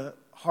 within the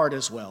heart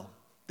as well,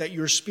 that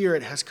your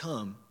Spirit has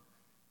come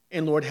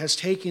and, Lord, has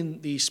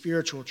taken these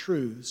spiritual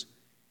truths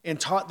and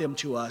taught them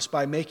to us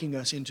by making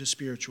us into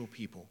spiritual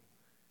people.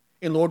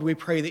 And Lord, we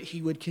pray that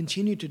he would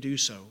continue to do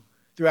so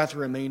throughout the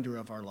remainder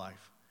of our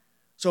life.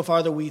 So,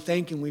 Father, we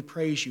thank and we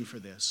praise you for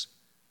this,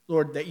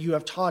 Lord, that you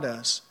have taught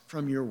us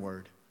from your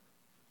word.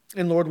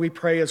 And Lord, we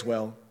pray as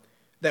well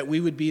that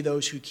we would be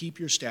those who keep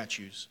your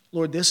statutes.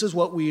 Lord, this is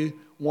what we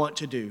want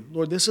to do.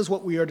 Lord, this is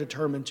what we are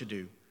determined to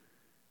do.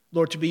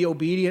 Lord, to be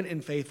obedient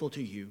and faithful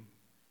to you.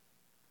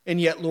 And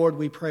yet, Lord,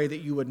 we pray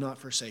that you would not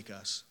forsake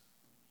us.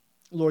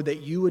 Lord,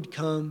 that you would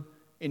come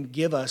and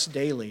give us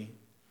daily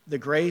the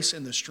grace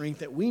and the strength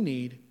that we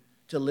need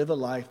to live a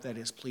life that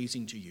is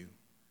pleasing to you.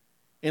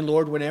 And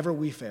Lord, whenever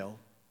we fail,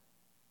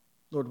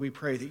 Lord, we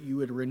pray that you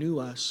would renew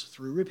us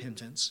through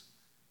repentance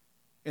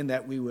and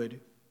that we would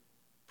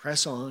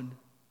press on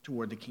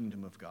toward the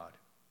kingdom of God.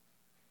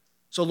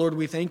 So, Lord,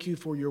 we thank you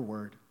for your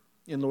word.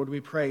 And Lord, we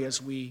pray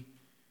as we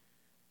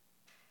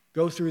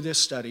go through this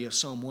study of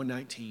Psalm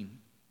 119,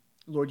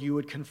 Lord, you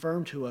would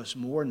confirm to us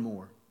more and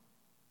more,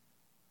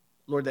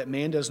 Lord, that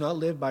man does not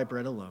live by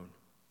bread alone,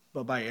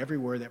 but by every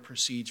word that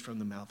proceeds from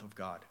the mouth of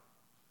God.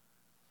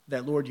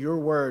 That, Lord, your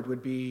word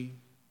would be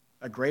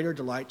a greater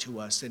delight to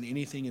us than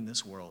anything in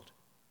this world,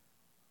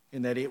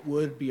 and that it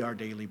would be our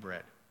daily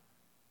bread.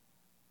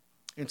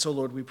 And so,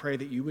 Lord, we pray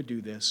that you would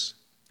do this,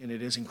 and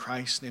it is in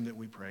Christ's name that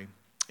we pray.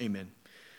 Amen.